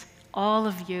it, all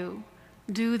of you.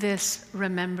 Do this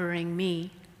remembering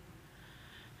me.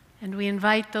 And we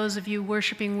invite those of you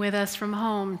worshiping with us from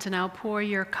home to now pour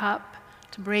your cup,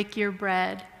 to break your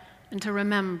bread, and to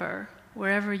remember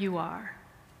wherever you are.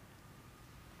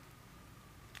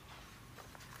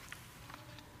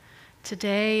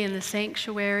 Today in the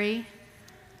sanctuary,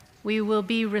 we will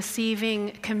be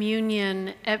receiving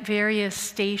communion at various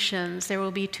stations. There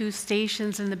will be 2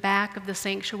 stations in the back of the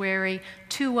sanctuary,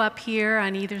 2 up here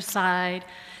on either side.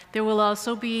 There will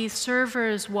also be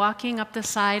servers walking up the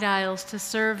side aisles to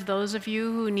serve those of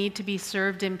you who need to be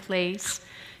served in place.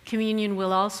 Communion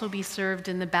will also be served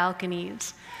in the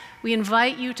balconies. We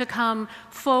invite you to come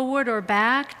forward or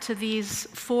back to these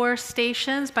 4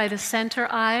 stations by the center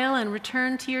aisle and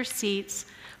return to your seats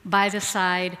by the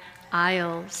side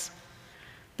aisles.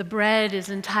 The bread is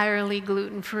entirely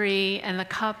gluten-free and the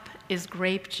cup is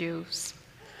grape juice.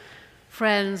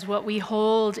 Friends, what we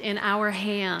hold in our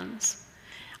hands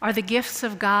are the gifts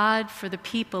of God for the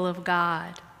people of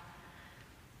God.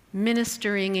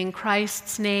 Ministering in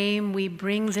Christ's name, we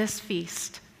bring this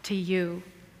feast to you.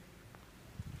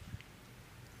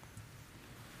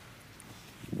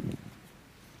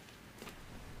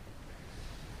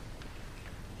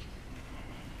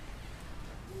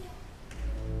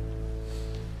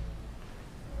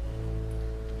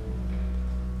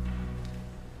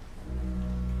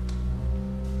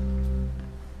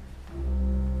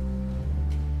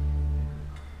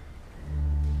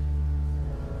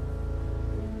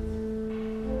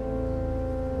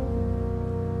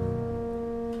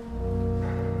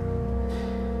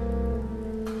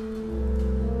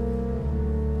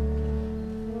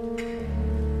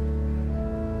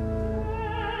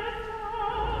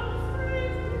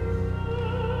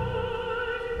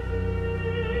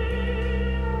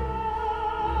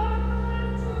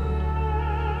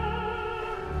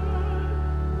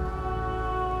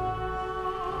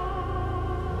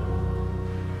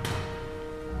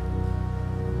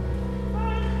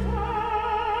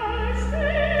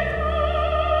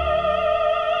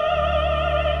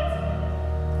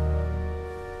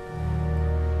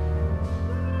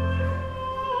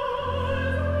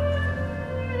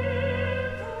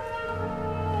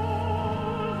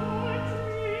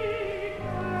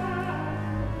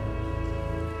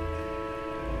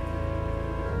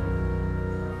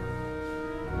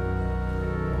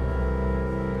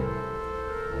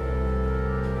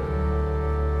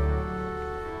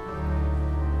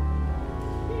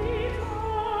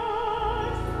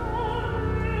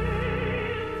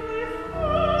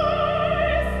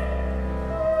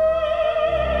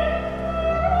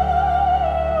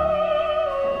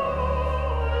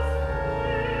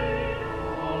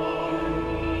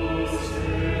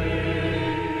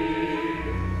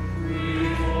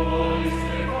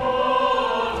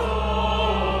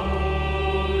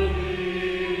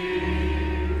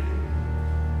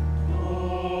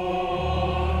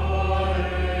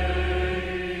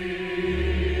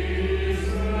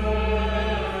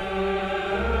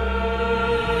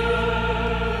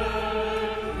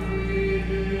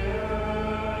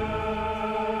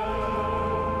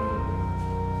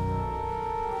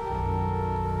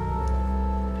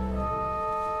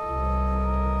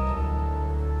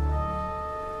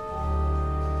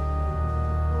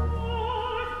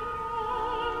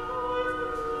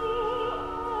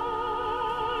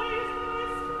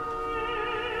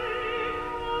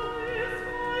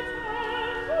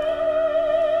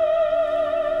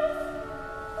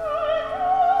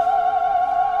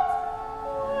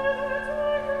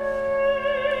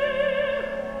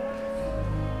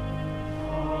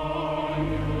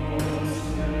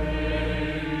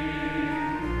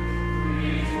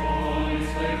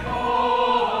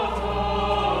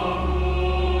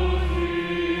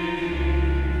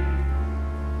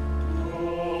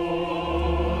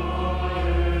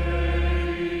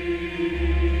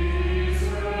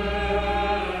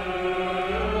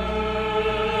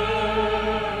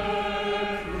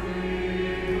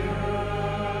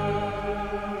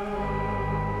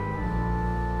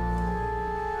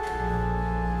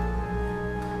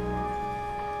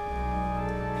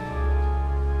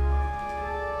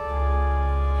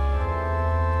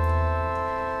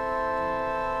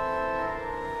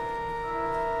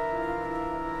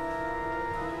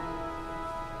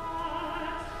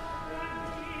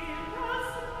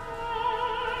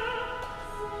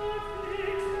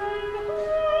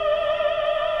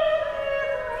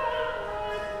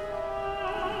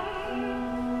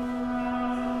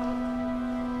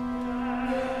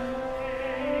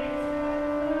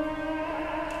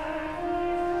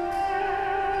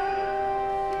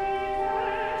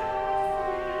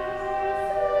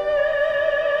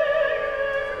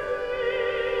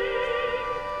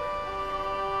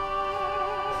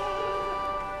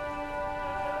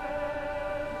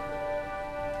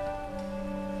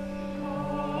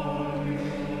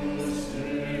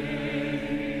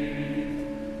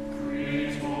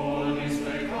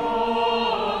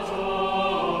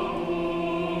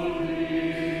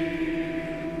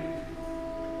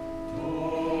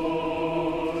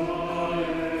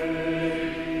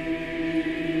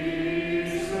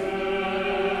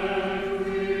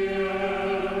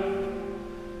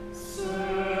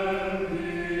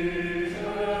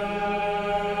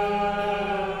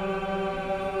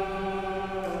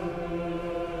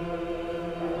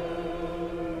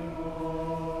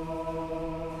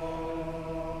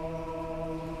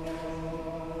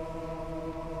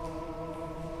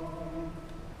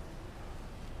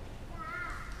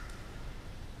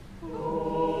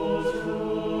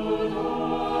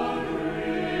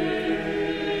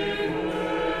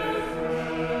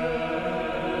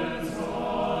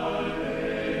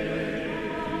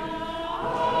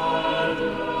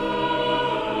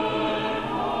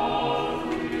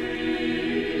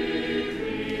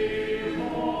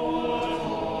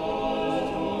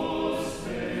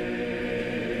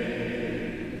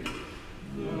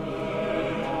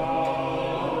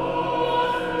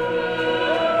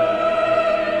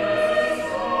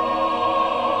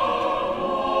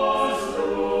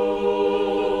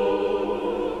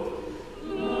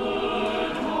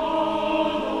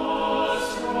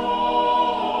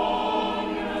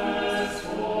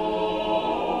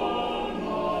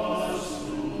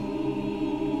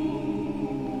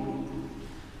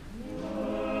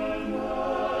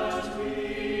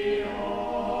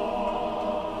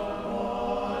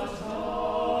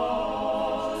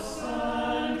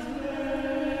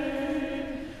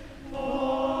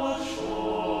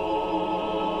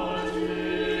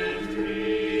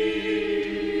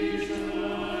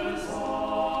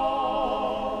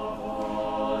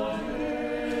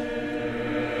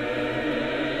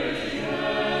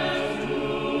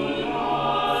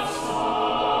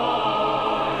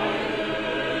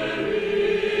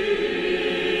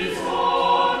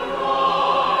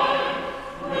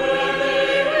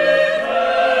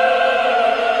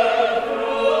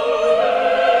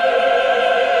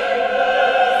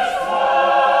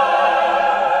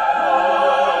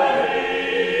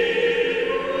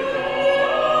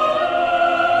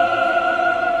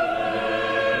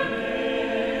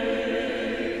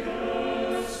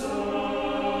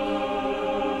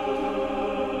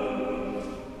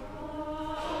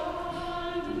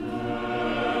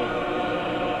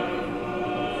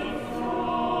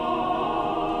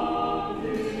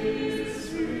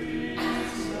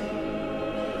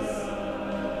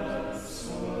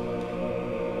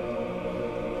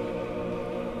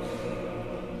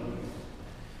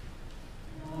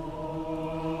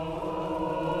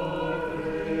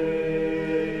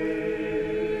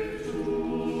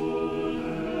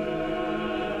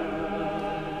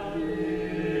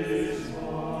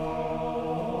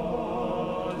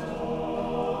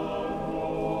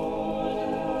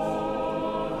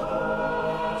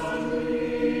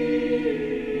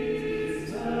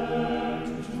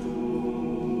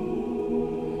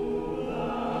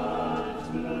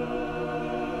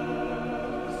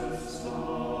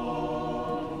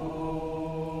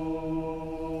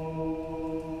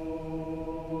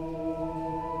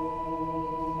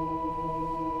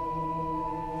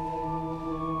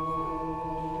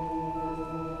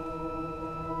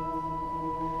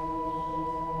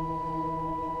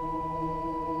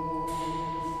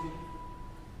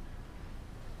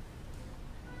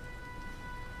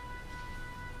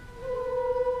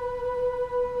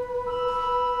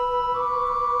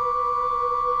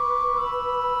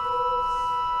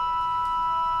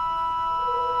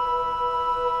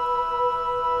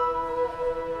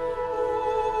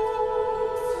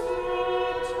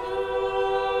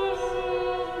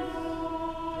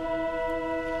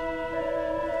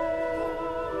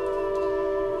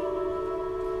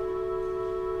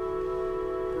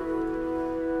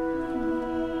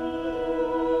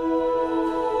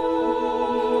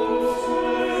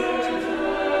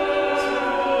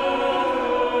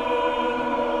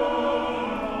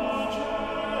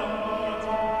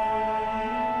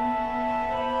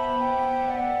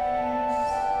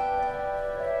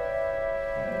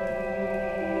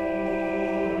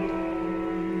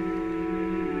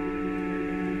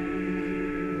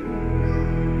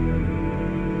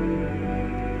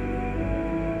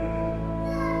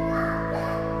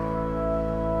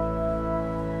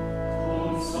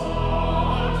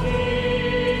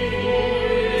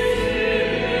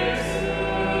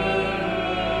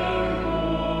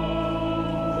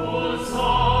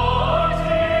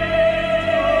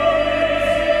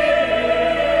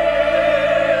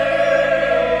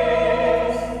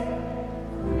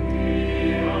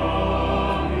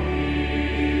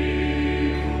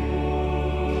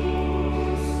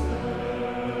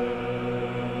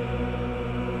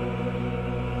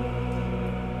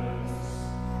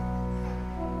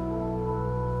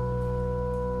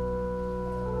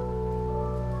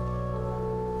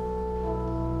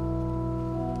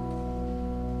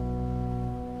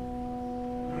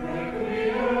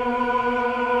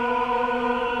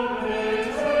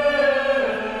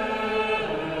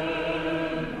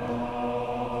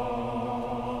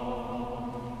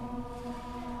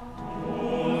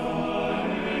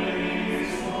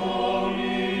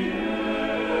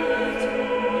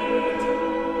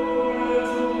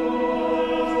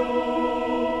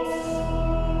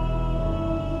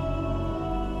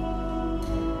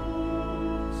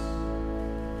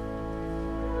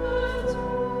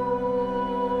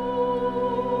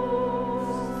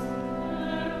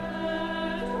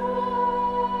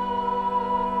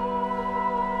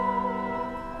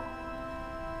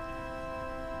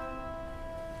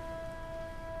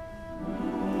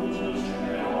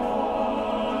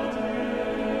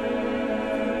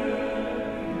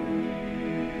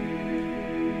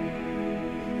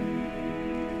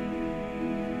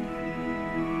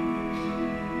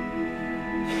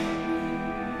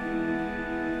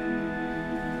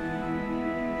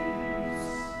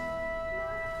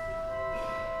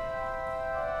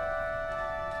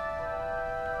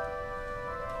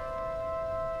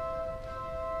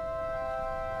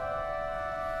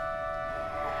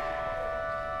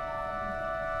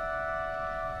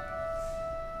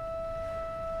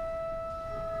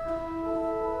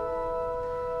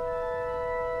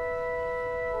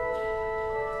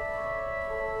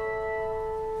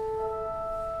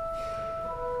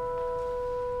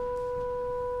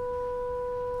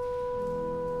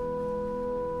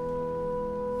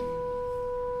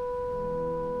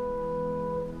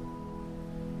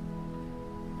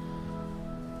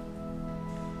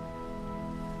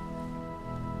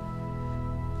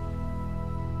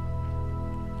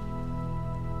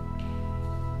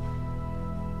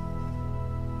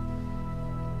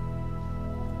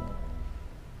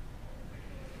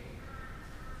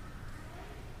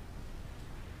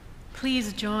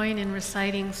 Please join in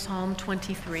reciting Psalm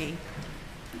 23.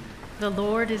 The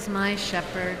Lord is my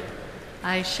shepherd,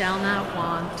 I shall not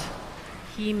want.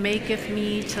 He maketh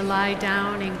me to lie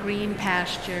down in green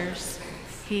pastures.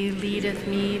 He leadeth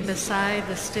me beside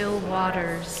the still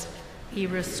waters. He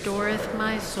restoreth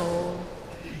my soul.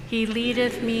 He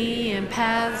leadeth me in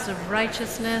paths of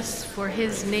righteousness for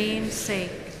his name's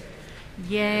sake.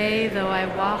 Yea, though I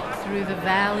walk through the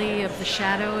valley of the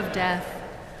shadow of death,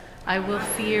 I will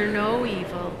fear no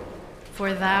evil,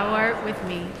 for thou art with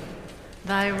me.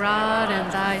 Thy rod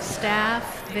and thy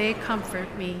staff, they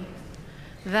comfort me.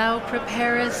 Thou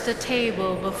preparest a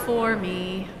table before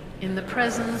me in the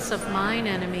presence of mine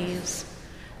enemies.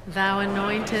 Thou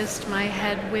anointest my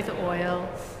head with oil.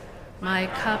 My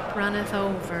cup runneth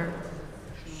over.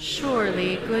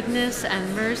 Surely goodness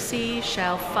and mercy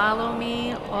shall follow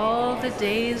me all the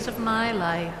days of my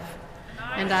life,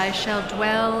 and I shall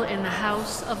dwell in the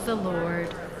house of the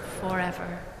Lord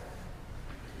forever.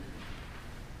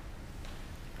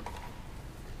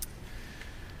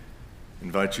 I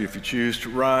invite you, if you choose, to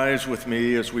rise with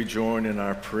me as we join in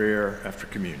our prayer after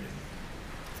communion.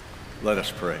 Let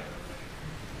us pray.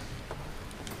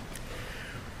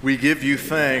 We give you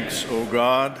thanks, O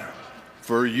God,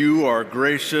 for you are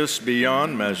gracious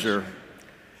beyond measure.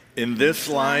 In this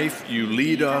life you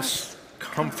lead us,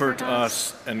 comfort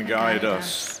us, and guide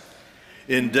us.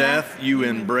 In death you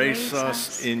embrace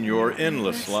us in your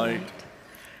endless light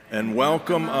and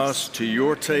welcome us to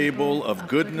your table of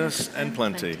goodness and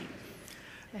plenty.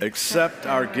 Accept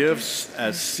our gifts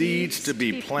as seeds to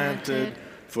be planted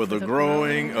for the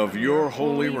growing of your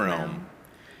holy realm,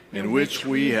 in which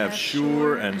we have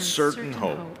sure and certain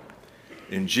hope.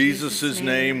 In Jesus'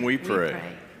 name we pray.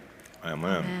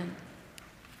 Amen.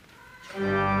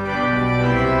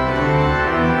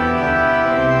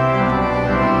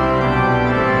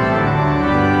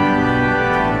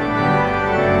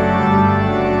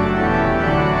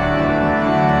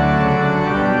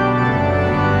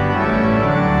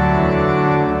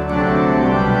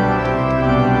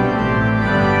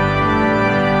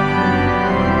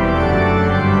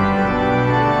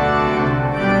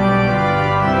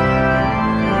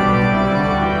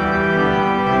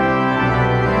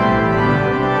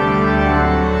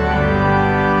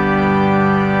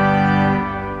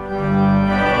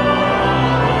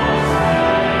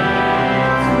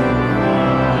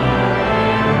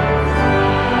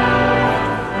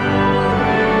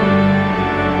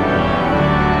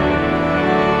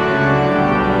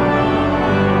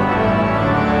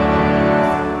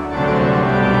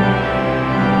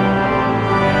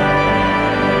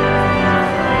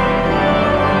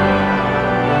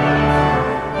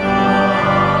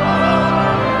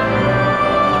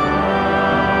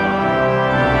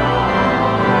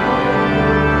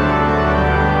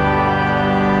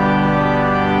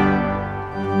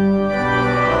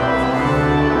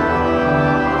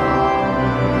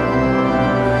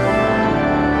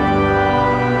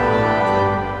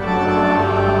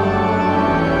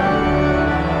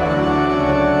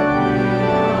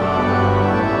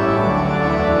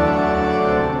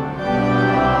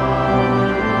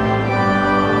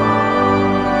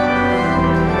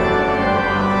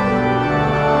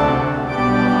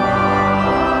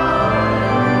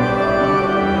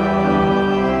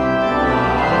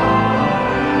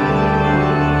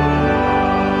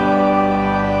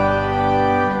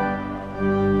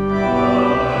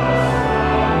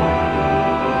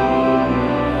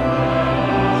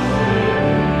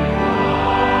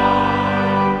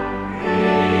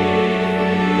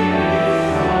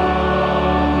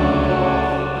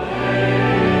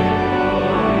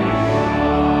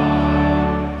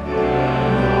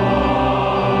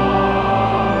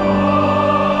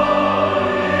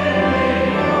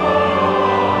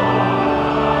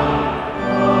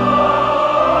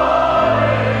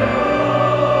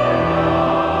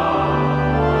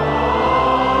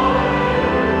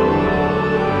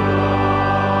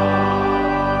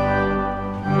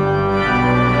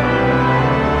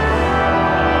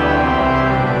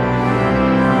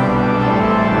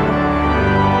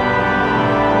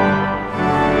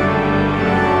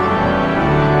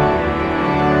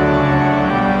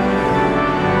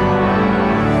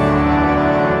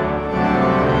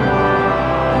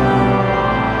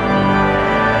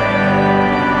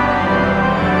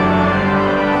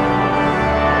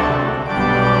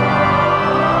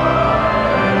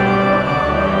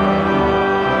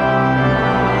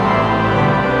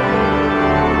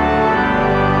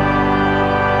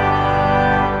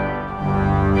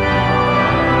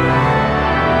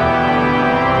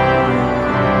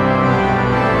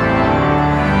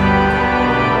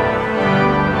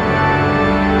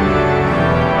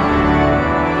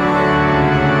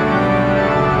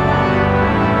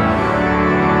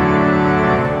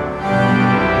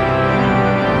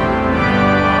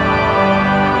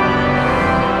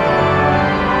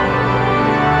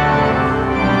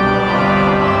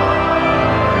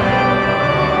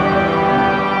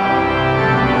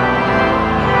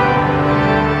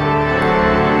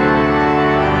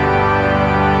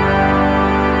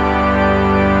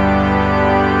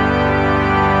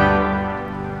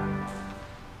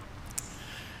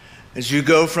 As you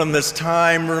go from this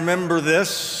time, remember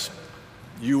this: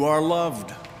 you are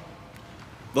loved.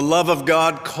 The love of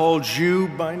God calls you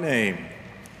by name,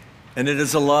 and it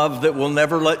is a love that will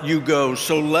never let you go.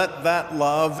 So let that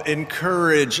love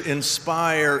encourage,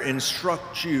 inspire,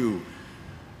 instruct you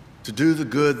to do the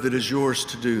good that is yours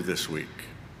to do this week,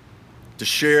 to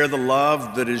share the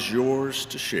love that is yours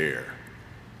to share,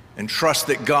 and trust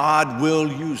that God will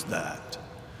use that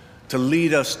to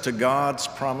lead us to God's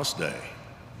promised day.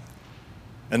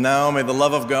 And now may the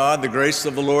love of God, the grace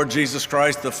of the Lord Jesus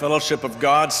Christ, the fellowship of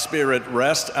God's Spirit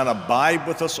rest and abide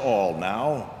with us all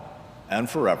now and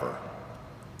forever.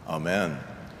 Amen.